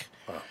drink.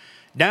 Wow.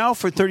 Now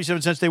for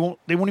 37 cents, they won't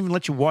even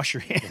let you wash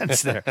your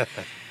hands there.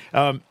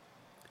 The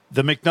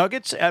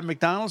McNuggets at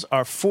McDonald's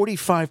are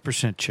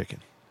 45%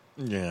 chicken.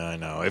 Yeah, I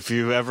know. If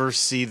you ever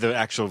see the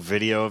actual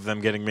video of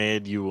them getting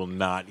made, you will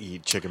not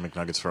eat chicken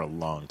McNuggets for a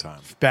long time.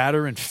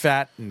 Batter and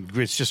fat, and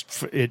it's just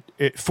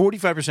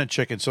 45%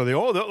 chicken. So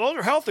those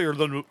are healthier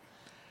than.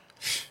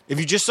 If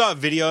you just saw a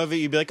video of it,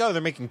 you'd be like, "Oh,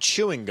 they're making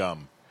chewing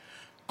gum."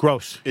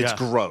 Gross. It's yeah.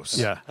 gross.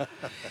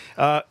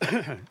 Yeah.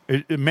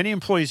 Many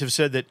employees have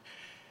said that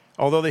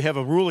although they have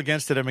a rule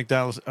against it at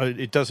McDonald's,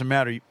 it doesn't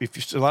matter.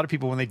 A lot of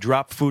people, when they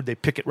drop food, they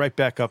pick it right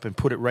back up and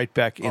put it right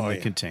back in the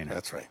container.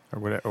 That's right. Or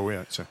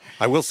whatever. So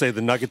I will say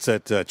the nuggets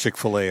at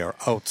Chick-fil-A are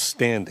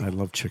outstanding. I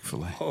love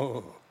Chick-fil-A.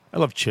 Oh. I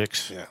love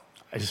chicks. Yeah.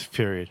 I just,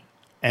 period.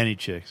 Any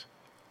chicks.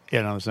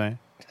 You know what I'm saying?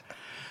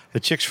 The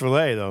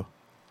Chick-fil-A, though.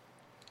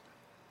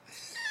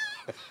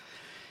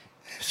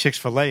 Chicks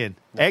filleting.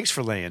 Eggs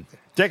filleting.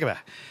 Think about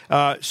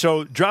it.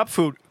 So drop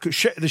food.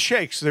 The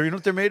shakes, you know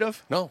what they're made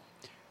of? No.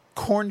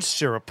 Corn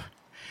syrup.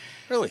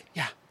 Really?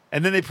 Yeah.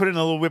 And then they put in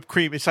a little whipped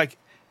cream. It's like,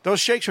 those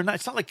shakes are not,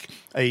 it's not like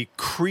a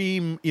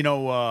cream,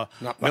 Not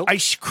milk?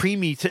 ice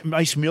creamy,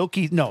 ice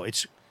milky. No,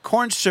 it's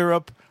corn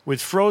syrup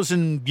with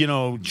frozen,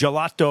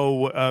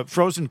 gelato,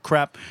 frozen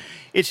crap.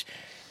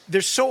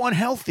 They're so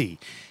unhealthy.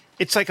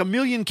 It's like 1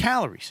 million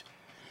calories.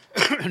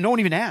 No one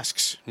even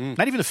asks.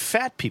 Not even the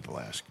fat people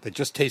ask. They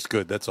just taste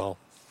good, that's all.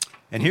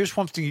 And here's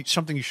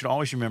something you should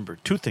always remember.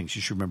 2 things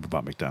you should remember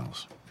about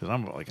McDonald's, because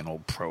I'm like an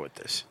old pro at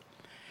this.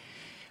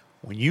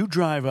 When you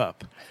drive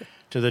up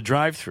to the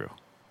drive-thru,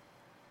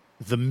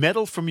 the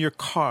metal from your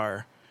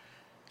car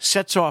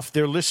sets off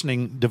their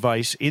listening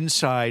device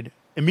inside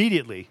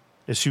immediately.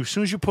 As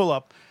soon as you pull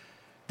up,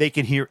 they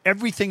can hear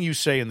everything you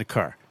say in the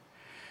car.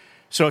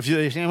 So if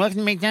they say, "Welcome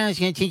to McDonald's,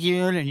 can I take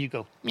your order?" and you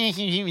go,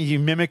 you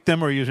mimic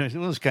them, or you say,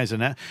 "Well, those guys are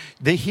not,"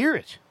 they hear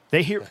it.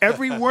 They hear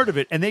every word of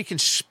it, and they can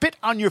spit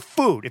on your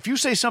food. If you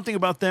say something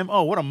about them,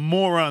 "Oh, what a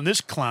moron this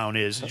clown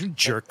is," you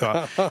jerk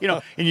off,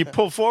 and you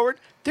pull forward,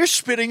 they're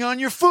spitting on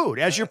your food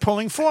as you're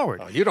pulling forward.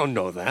 Oh, you don't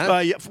know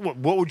that. Yeah,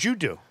 what would you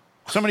do?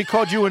 Somebody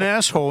called you an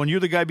asshole, and you're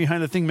the guy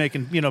behind the thing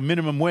making,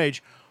 minimum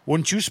wage.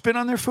 Wouldn't you spit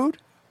on their food?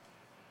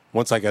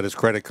 Once I got his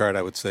credit card,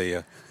 I would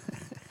say,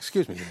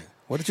 "Excuse me,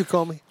 what did you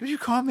call me?" Did you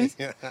call me?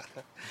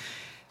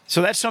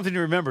 So that's something to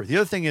remember. The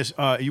other thing is,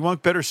 you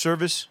want better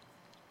service?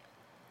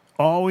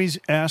 Always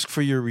ask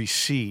for your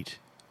receipt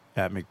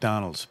at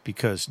McDonald's,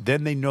 because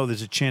then they know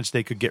there's a chance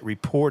they could get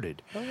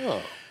reported.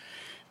 Oh.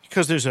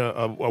 Because there's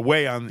a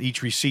way on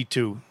each receipt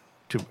to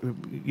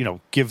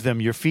give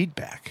them your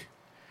feedback.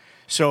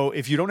 So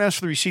if you don't ask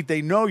for the receipt,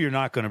 they know you're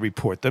not going to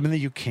report them, and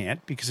then you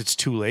can't because it's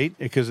too late,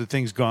 because the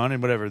thing's gone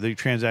and whatever, the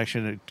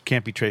transaction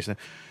can't be traced.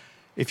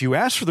 If you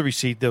ask for the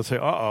receipt, they'll say,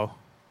 "Uh-oh,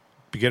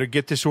 you got to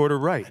get this order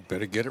right."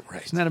 Better get it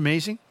right. Isn't that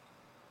amazing?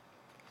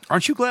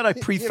 Aren't you glad I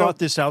pre-thought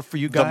this out for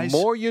you guys? The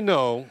more you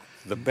know,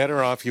 the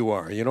better off you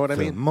are. You know what I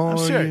The mean? more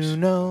serious. you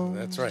know.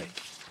 That's right.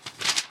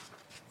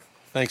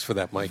 Thanks for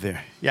that, Mike.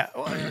 There. Yeah.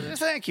 Well,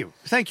 thank you.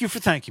 Thank you for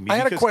thanking me. I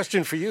had a because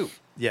question for you.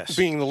 Yes.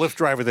 Being the Lyft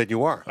driver that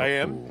you are. I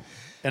am.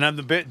 And I'm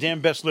the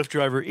damn best Lyft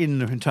driver in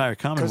the entire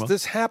Because Commonwealth.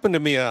 this happened to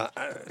me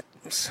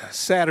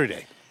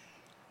Saturday.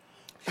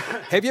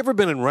 Have you ever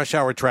been in rush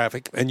hour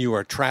traffic and you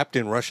are trapped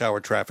in rush hour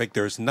traffic?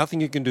 There's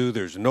nothing you can do.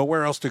 There's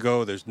nowhere else to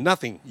go. There's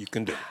nothing you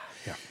can do.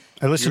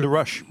 I listen to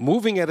Rush.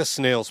 Moving at a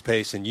snail's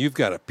pace and you've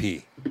got to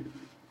pee.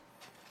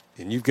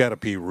 And you've got to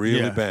pee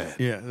really bad.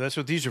 Yeah, that's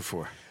what these are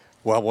for.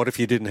 Well, what if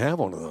you didn't have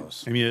one of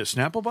those? I mean, a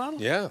Snapple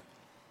bottle? Yeah.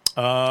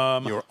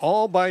 You're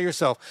all by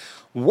yourself.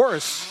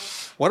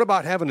 Worse, what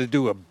about having to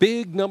do a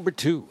big number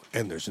 2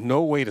 and there's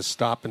no way to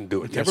stop and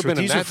do it? You That's ever what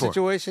been in these are that for.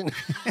 situation?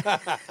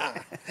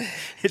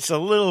 It's a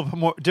little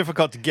more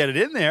difficult to get it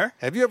in there.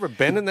 Have you ever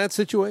been in that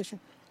situation?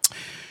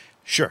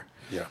 Sure.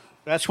 Yeah.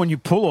 That's when you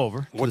pull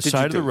over to What the did you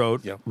side of the do?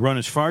 road, Yeah. run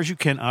as far as you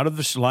can out of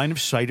this line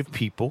of sight of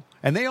people,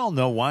 and they all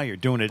know why you're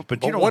doing it,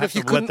 but you don't what have if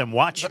you to couldn't let them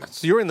watch you.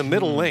 So you're in the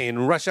middle lane,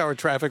 rush hour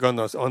traffic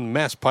on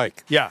Mass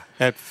Pike. Yeah.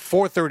 At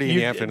 4:30 in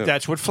the afternoon.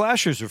 That's what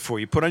flashers are for.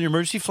 You put on your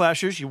emergency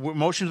flashers, you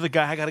motion to the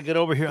guy, I got to get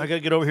over here, I got to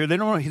get over here. They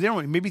don't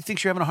know, maybe he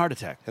thinks you're having a heart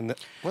attack. And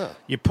well,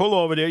 You pull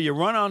over there, you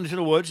run out into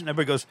the woods, and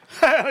everybody goes,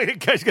 that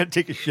guy's got to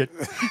take a shit.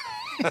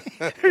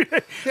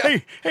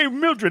 Hey,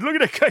 Mildred, look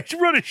at that guy. He's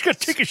running. He's got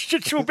to take a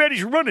shit so bad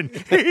he's running.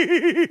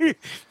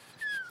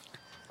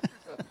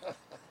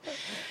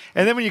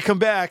 And then when you come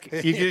back,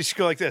 you just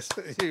go like this.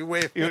 you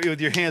wave.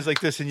 With your hands like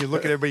this, and you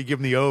look at everybody, give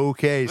them the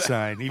okay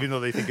sign, even though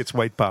they think it's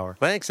white power.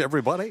 Thanks,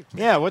 everybody.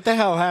 Yeah, what the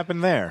hell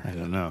happened there? I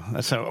don't know.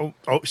 That's how.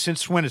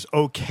 Since when is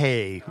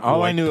okay? All I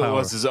white knew power? it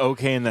was is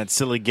okay in that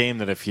silly game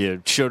that if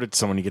you showed it to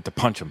someone, you get to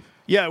punch them.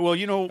 Yeah, well,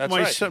 you know, That's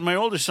my right. son, my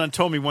oldest son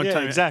told me one Yeah,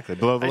 time. exactly.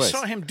 Below the I waist.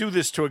 saw him do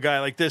this to a guy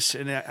like this,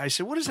 and I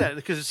said, "What is that?"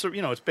 Because it's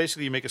it's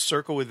basically you make a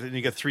circle with, and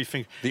you got 3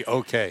 fingers. The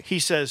okay. He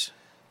says,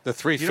 The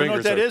 3 "You fingers. don't know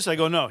what that are- is?" I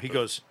go, "No." He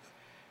goes,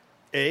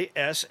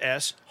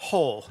 ASS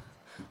hole.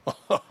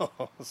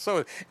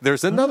 So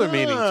there's another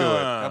meaning to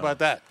it. How about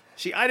that?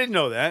 See, I didn't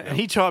know that, and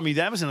he taught me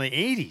that was in the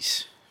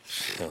 80s.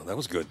 Oh, that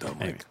was good, though,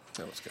 Mike. Anyway.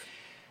 That was good.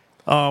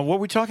 What were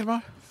we talking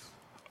about?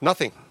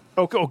 Nothing.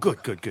 Oh,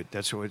 good.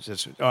 That's what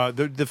it's.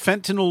 The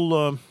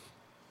fentanyl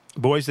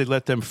boys, they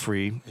let them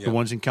free. Yeah. The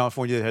ones in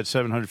California that had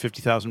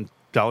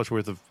 $750,000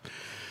 worth of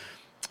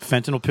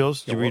fentanyl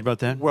pills. Did you read about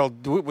that? Well,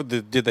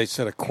 did they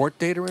set a court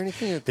date or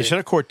anything? They set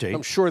a court date.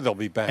 I'm sure they'll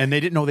be back. And they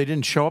didn't know they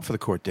didn't show up for the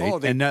court date. Oh,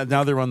 and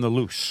now they're on the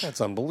loose.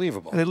 That's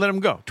unbelievable. And they let them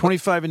go.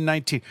 25 and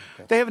 19.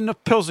 They have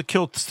enough pills to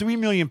kill 3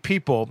 million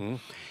people,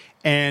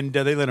 and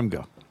they let them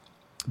go.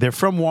 They're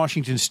from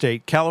Washington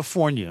State.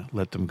 California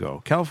let them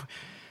go.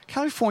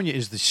 California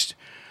is the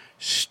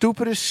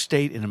stupidest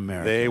state in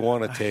America. They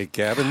want to take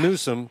Gavin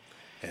Newsom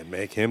and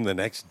make him the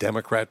next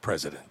Democrat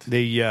president.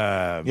 They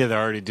Yeah, they're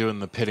already doing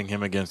the pitting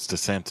him against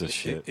DeSantis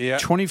shit. Yeah.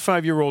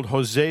 25-year-old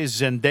Jose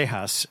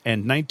Zendejas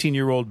and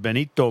 19-year-old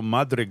Benito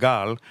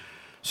Madrigal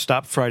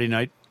stopped Friday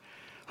night.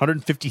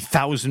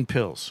 150,000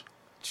 pills.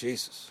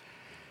 Jesus.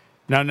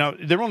 Now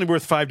they're only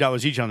worth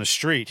 $5 each on the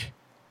street.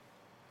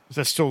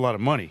 That's still a lot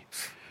of money.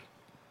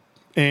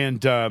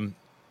 And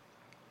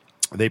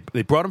they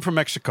brought them from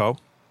Mexico.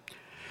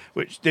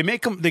 Which they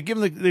make them.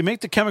 They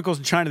make the chemicals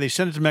in China. They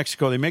send it to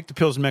Mexico. They make the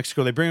pills in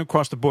Mexico. They bring them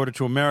across the border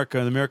to America,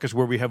 and America's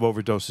where we have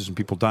overdoses and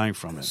people dying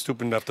from it.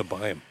 Stupid enough to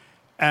buy him.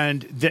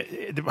 And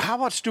how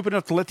about stupid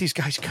enough to let these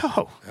guys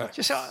go?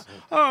 Just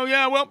oh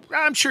yeah, well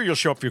I'm sure you'll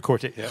show up for your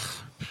court date. Yeah.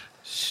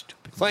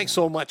 Stupid. Thanks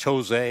so much,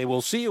 Jose.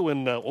 We'll see you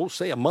in,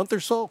 say, a month or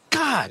so.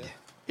 God,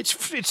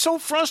 it's so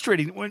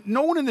frustrating when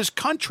no one in this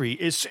country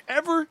is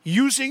ever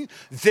using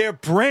their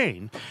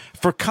brain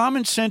for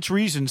common sense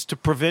reasons to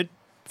prevent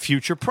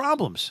future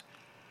problems.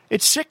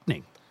 It's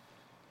sickening.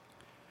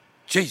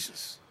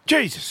 Jesus.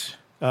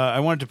 I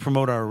wanted to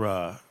promote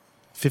our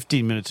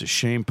 15 Minutes of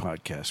Shame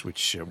podcast,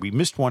 which we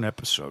missed one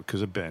episode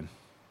because of Ben.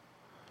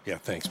 Yeah,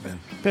 thanks, Ben.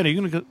 Ben, are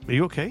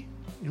you okay?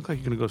 You look like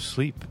you're going to go to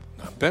sleep.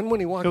 Ben, when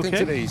he walked in Okay?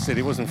 today, he said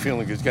he wasn't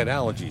feeling good. He's got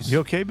allergies. You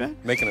okay, Ben?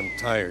 Making him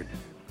tired.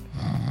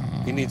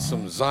 He needs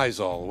some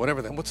Zysol or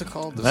whatever. What's it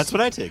called? That's what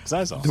I take.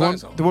 Zysol.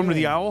 The one with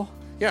the owl?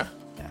 Yeah.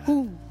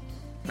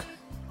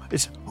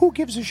 It's who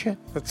gives a shit?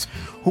 That's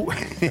Who?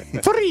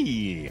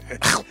 3.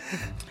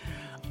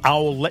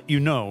 I'll let you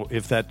know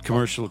if that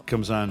commercial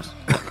comes on.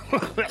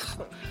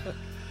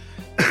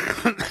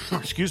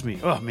 Excuse me.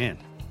 Oh, man.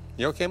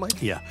 You okay,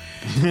 Mike? Yeah.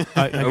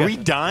 Are we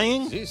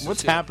dying? Jesus,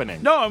 What's yeah.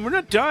 happening? No, we're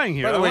not dying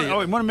here. By the way, I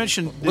want to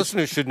mention this.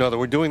 Listeners should know that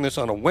we're doing this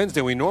on a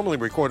Wednesday. We normally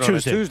record on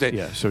Tuesday. a Tuesday.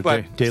 Yeah, so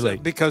but day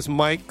late. Because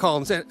Mike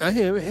called and said, I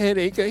have a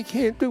headache. I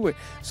can't do it.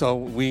 So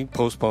we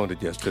postponed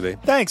it yesterday.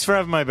 Thanks for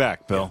having my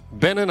back, Bill.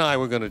 Ben and I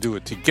were going to do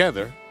it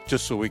together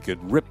just so we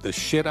could rip the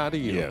shit out of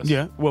you. Yes.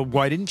 Yeah. Well,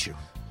 why didn't you?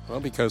 Well,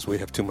 because we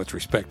have too much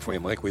respect for you,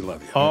 Mike. We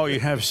love you. Oh, you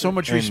have so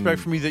much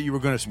respect for me that you were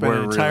going to spend we're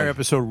an entire really-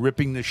 episode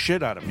ripping the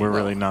shit out of me. We're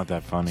really not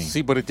that funny.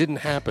 See, but it didn't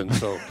happen,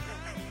 so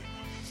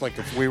it's like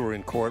if we were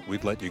in court,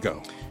 we'd let you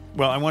go.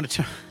 Well, I want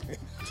to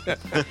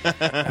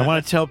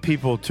tell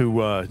people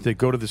to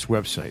go to this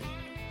website.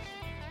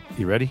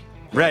 You ready?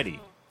 Ready.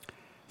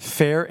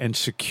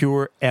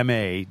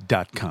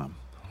 Fairandsecurema.com.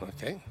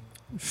 Okay.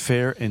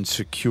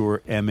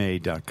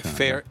 Fairandsecurema.com.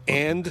 Fair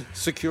and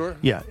secure?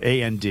 Yeah,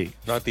 A-N-D.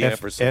 Not the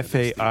ampersand.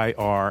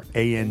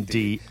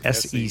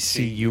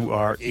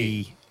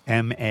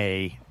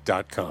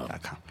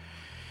 Fairandseccurema.com.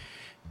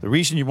 The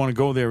reason you want to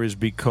go there is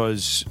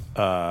because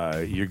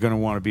you're going to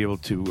want to be able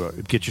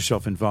to get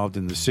yourself involved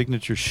in the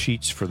signature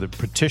sheets for the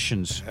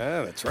petitions.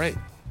 Ah, that's right.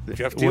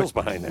 Jeff Deal's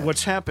behind that.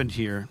 What's happened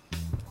here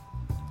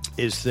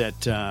is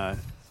that,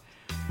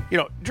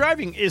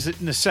 driving is a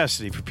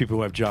necessity for people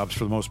who have jobs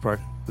for the most part.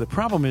 The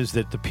problem is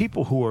that the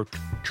people who are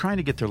trying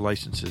to get their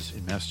licenses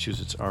in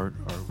Massachusetts are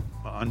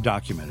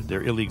undocumented.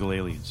 They're illegal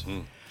aliens.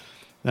 They're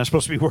not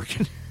supposed to be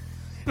working.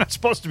 Not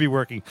supposed to be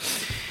working.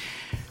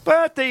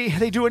 But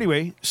they do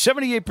anyway.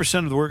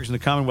 78% of the workers in the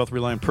Commonwealth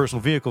rely on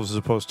personal vehicles as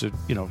opposed to,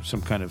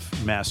 some kind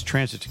of mass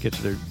transit to get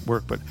to their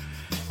work. But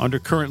under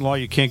current law,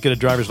 you can't get a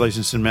driver's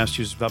license in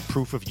Massachusetts without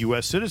proof of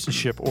U.S.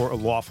 citizenship or a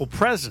lawful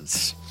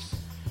presence.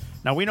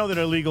 Now, we know that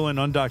illegal and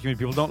undocumented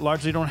people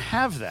largely don't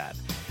have that.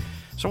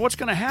 So what's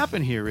going to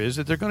happen here is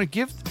that they're going to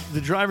give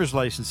the driver's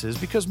licenses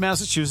because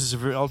Massachusetts is a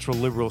very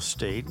ultra-liberal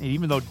state, and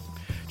even though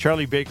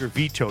Charlie Baker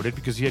vetoed it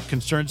because he had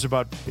concerns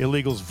about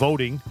illegals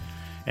voting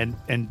and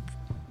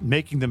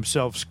making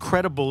themselves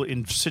credible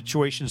in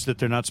situations that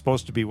they're not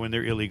supposed to be when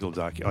they're illegal,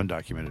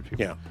 undocumented people.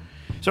 Yeah.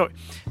 So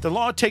the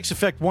law takes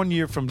effect 1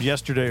 year from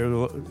yesterday,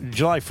 or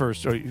July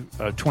 1st,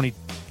 or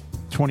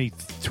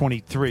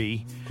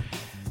 2023,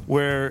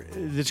 where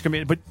it's going to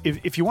be. But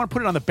if you want to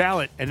put it on the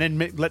ballot and then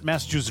let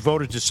Massachusetts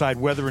voters decide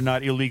whether or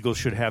not illegals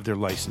should have their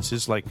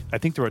licenses, like I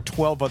think there are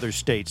 12 other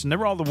states, and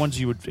they're all the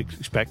ones you would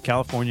expect: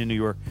 California, New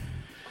York.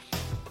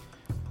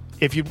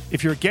 If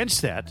you're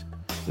against that,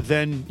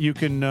 then you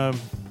can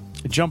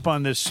jump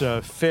on this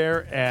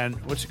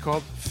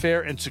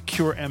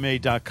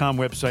fairandsecurema.com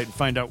website and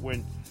find out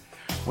when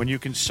you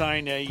can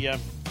sign a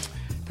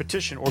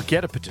petition or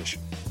get a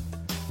petition.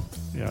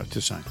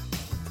 To sign.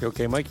 You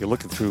okay, Mike? You're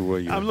looking through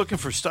your... I'm looking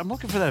for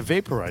that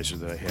vaporizer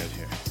that I had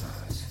here.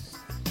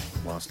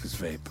 Lost his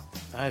vape.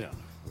 I don't know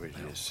where it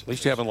is. At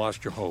least you haven't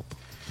lost your hope.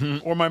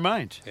 Or my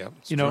mind. Yeah.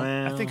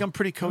 I think I'm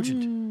pretty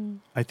cogent.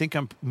 I think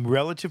I'm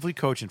relatively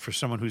cogent for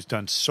someone who's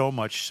done so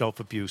much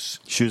self-abuse.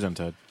 Shoes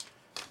untied.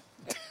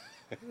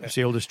 It's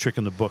the oldest trick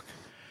in the book.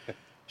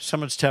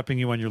 Someone's tapping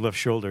you on your left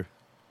shoulder.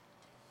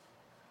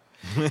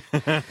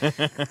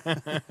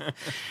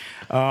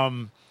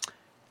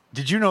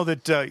 Did you know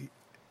that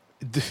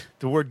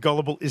the word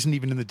gullible isn't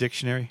even in the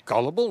dictionary?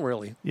 Gullible,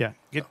 really? Yeah.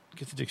 Get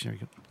the dictionary.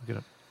 Look it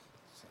up.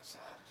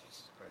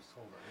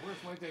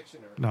 Where's my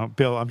dictionary? No,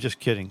 Bill, I'm just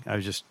kidding.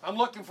 I'm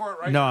looking for it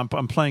right now. now.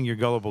 I'm playing your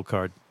gullible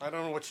card. I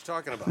don't know what you're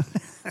talking about.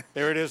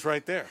 There it is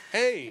right there.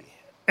 Hey.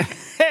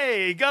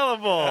 Hey,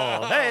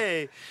 gullible.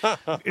 Hey.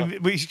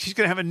 She's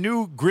going to have a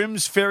new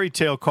Grimm's fairy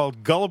tale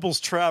called Gullible's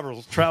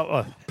Travels.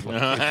 I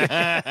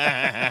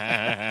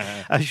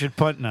should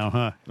punt now,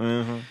 huh?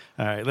 Mm-hmm.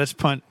 All right, let's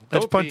punt.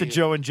 Let's punt to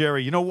Joe and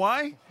Jerry. You know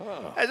why?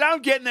 As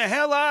I'm getting the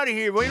hell out of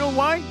here. Well, you know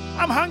why?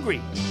 I'm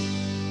hungry.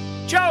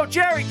 Joe,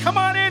 Jerry, come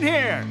on in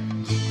here.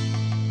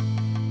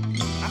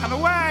 On the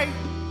way.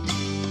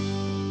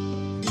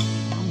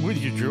 I'm with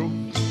you, Drew.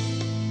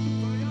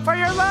 For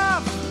your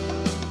love.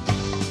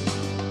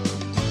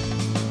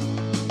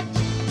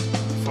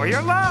 For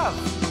your love.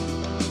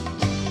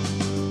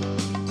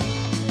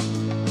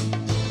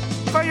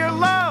 For your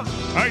love.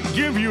 I'd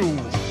give you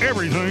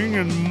everything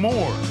and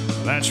more.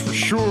 That's for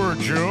sure,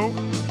 Joe.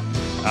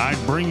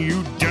 I'd bring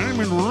you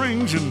diamond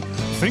rings and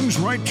things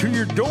right to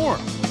your door.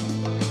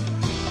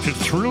 To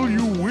thrill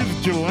you with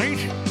delight,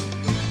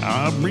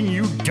 I'll bring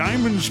you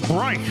diamonds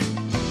bright.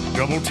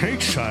 Double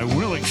takes I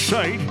will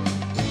excite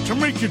to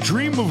make you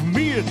dream of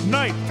me at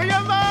night. For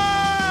your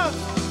love!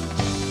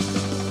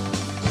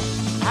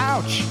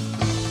 Ouch!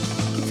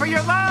 For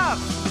your love!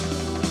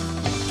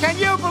 Can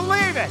you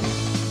believe it?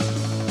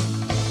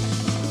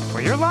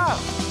 For your love!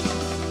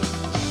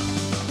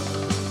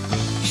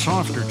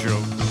 Softer,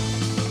 Joe.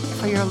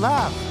 For your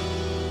love!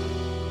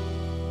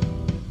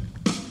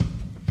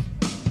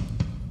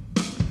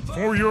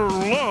 For your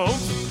love,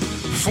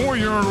 for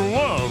your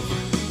love,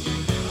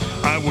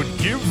 I would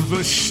give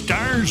the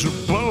stars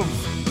above.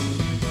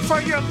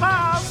 For your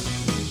love,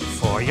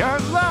 for your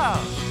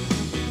love,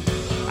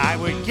 I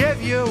would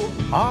give you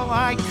all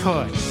I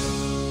could.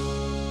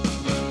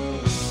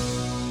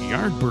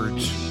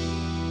 Yardbirds.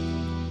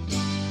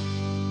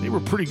 They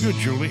were pretty good,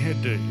 Joe. They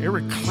had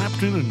Eric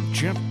Clapton and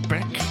Jeff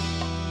Beck.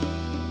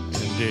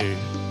 And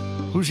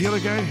who's the other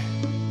guy?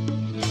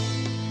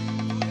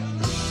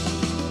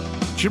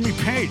 Jimmy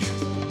Page.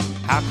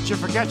 How could you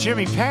forget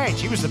Jimmy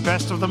Page? He was the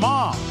best of them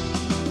all. I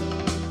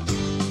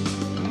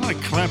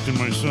like Clapton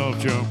myself,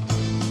 Joe.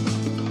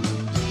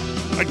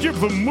 I'd give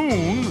the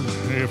moon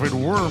if it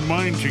were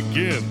mine to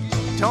give.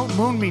 Don't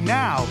moon me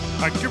now.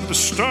 I'd give the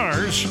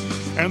stars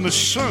and the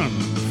sun,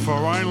 for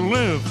I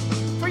live.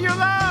 For your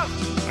love!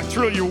 I'd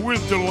thrill you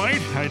with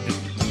delight. I'd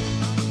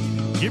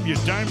give you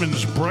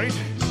diamonds bright.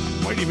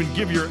 Might even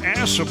give your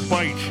ass a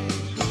bite.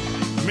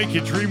 Make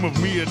you dream of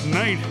me at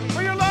night.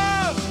 For your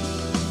love!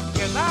 For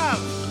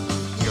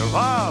love. Your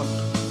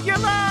love. Your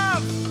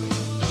love.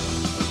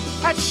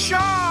 At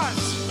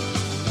Shaw's.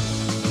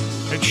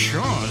 At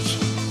Shaw's?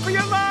 For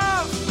your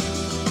love.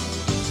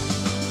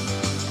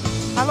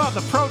 I love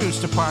the produce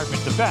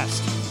department the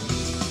best.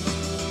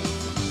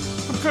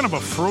 I'm kind of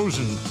a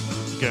frozen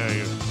guy,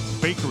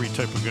 a bakery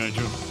type of guy,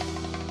 Joe.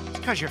 It's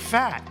because you're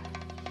fat.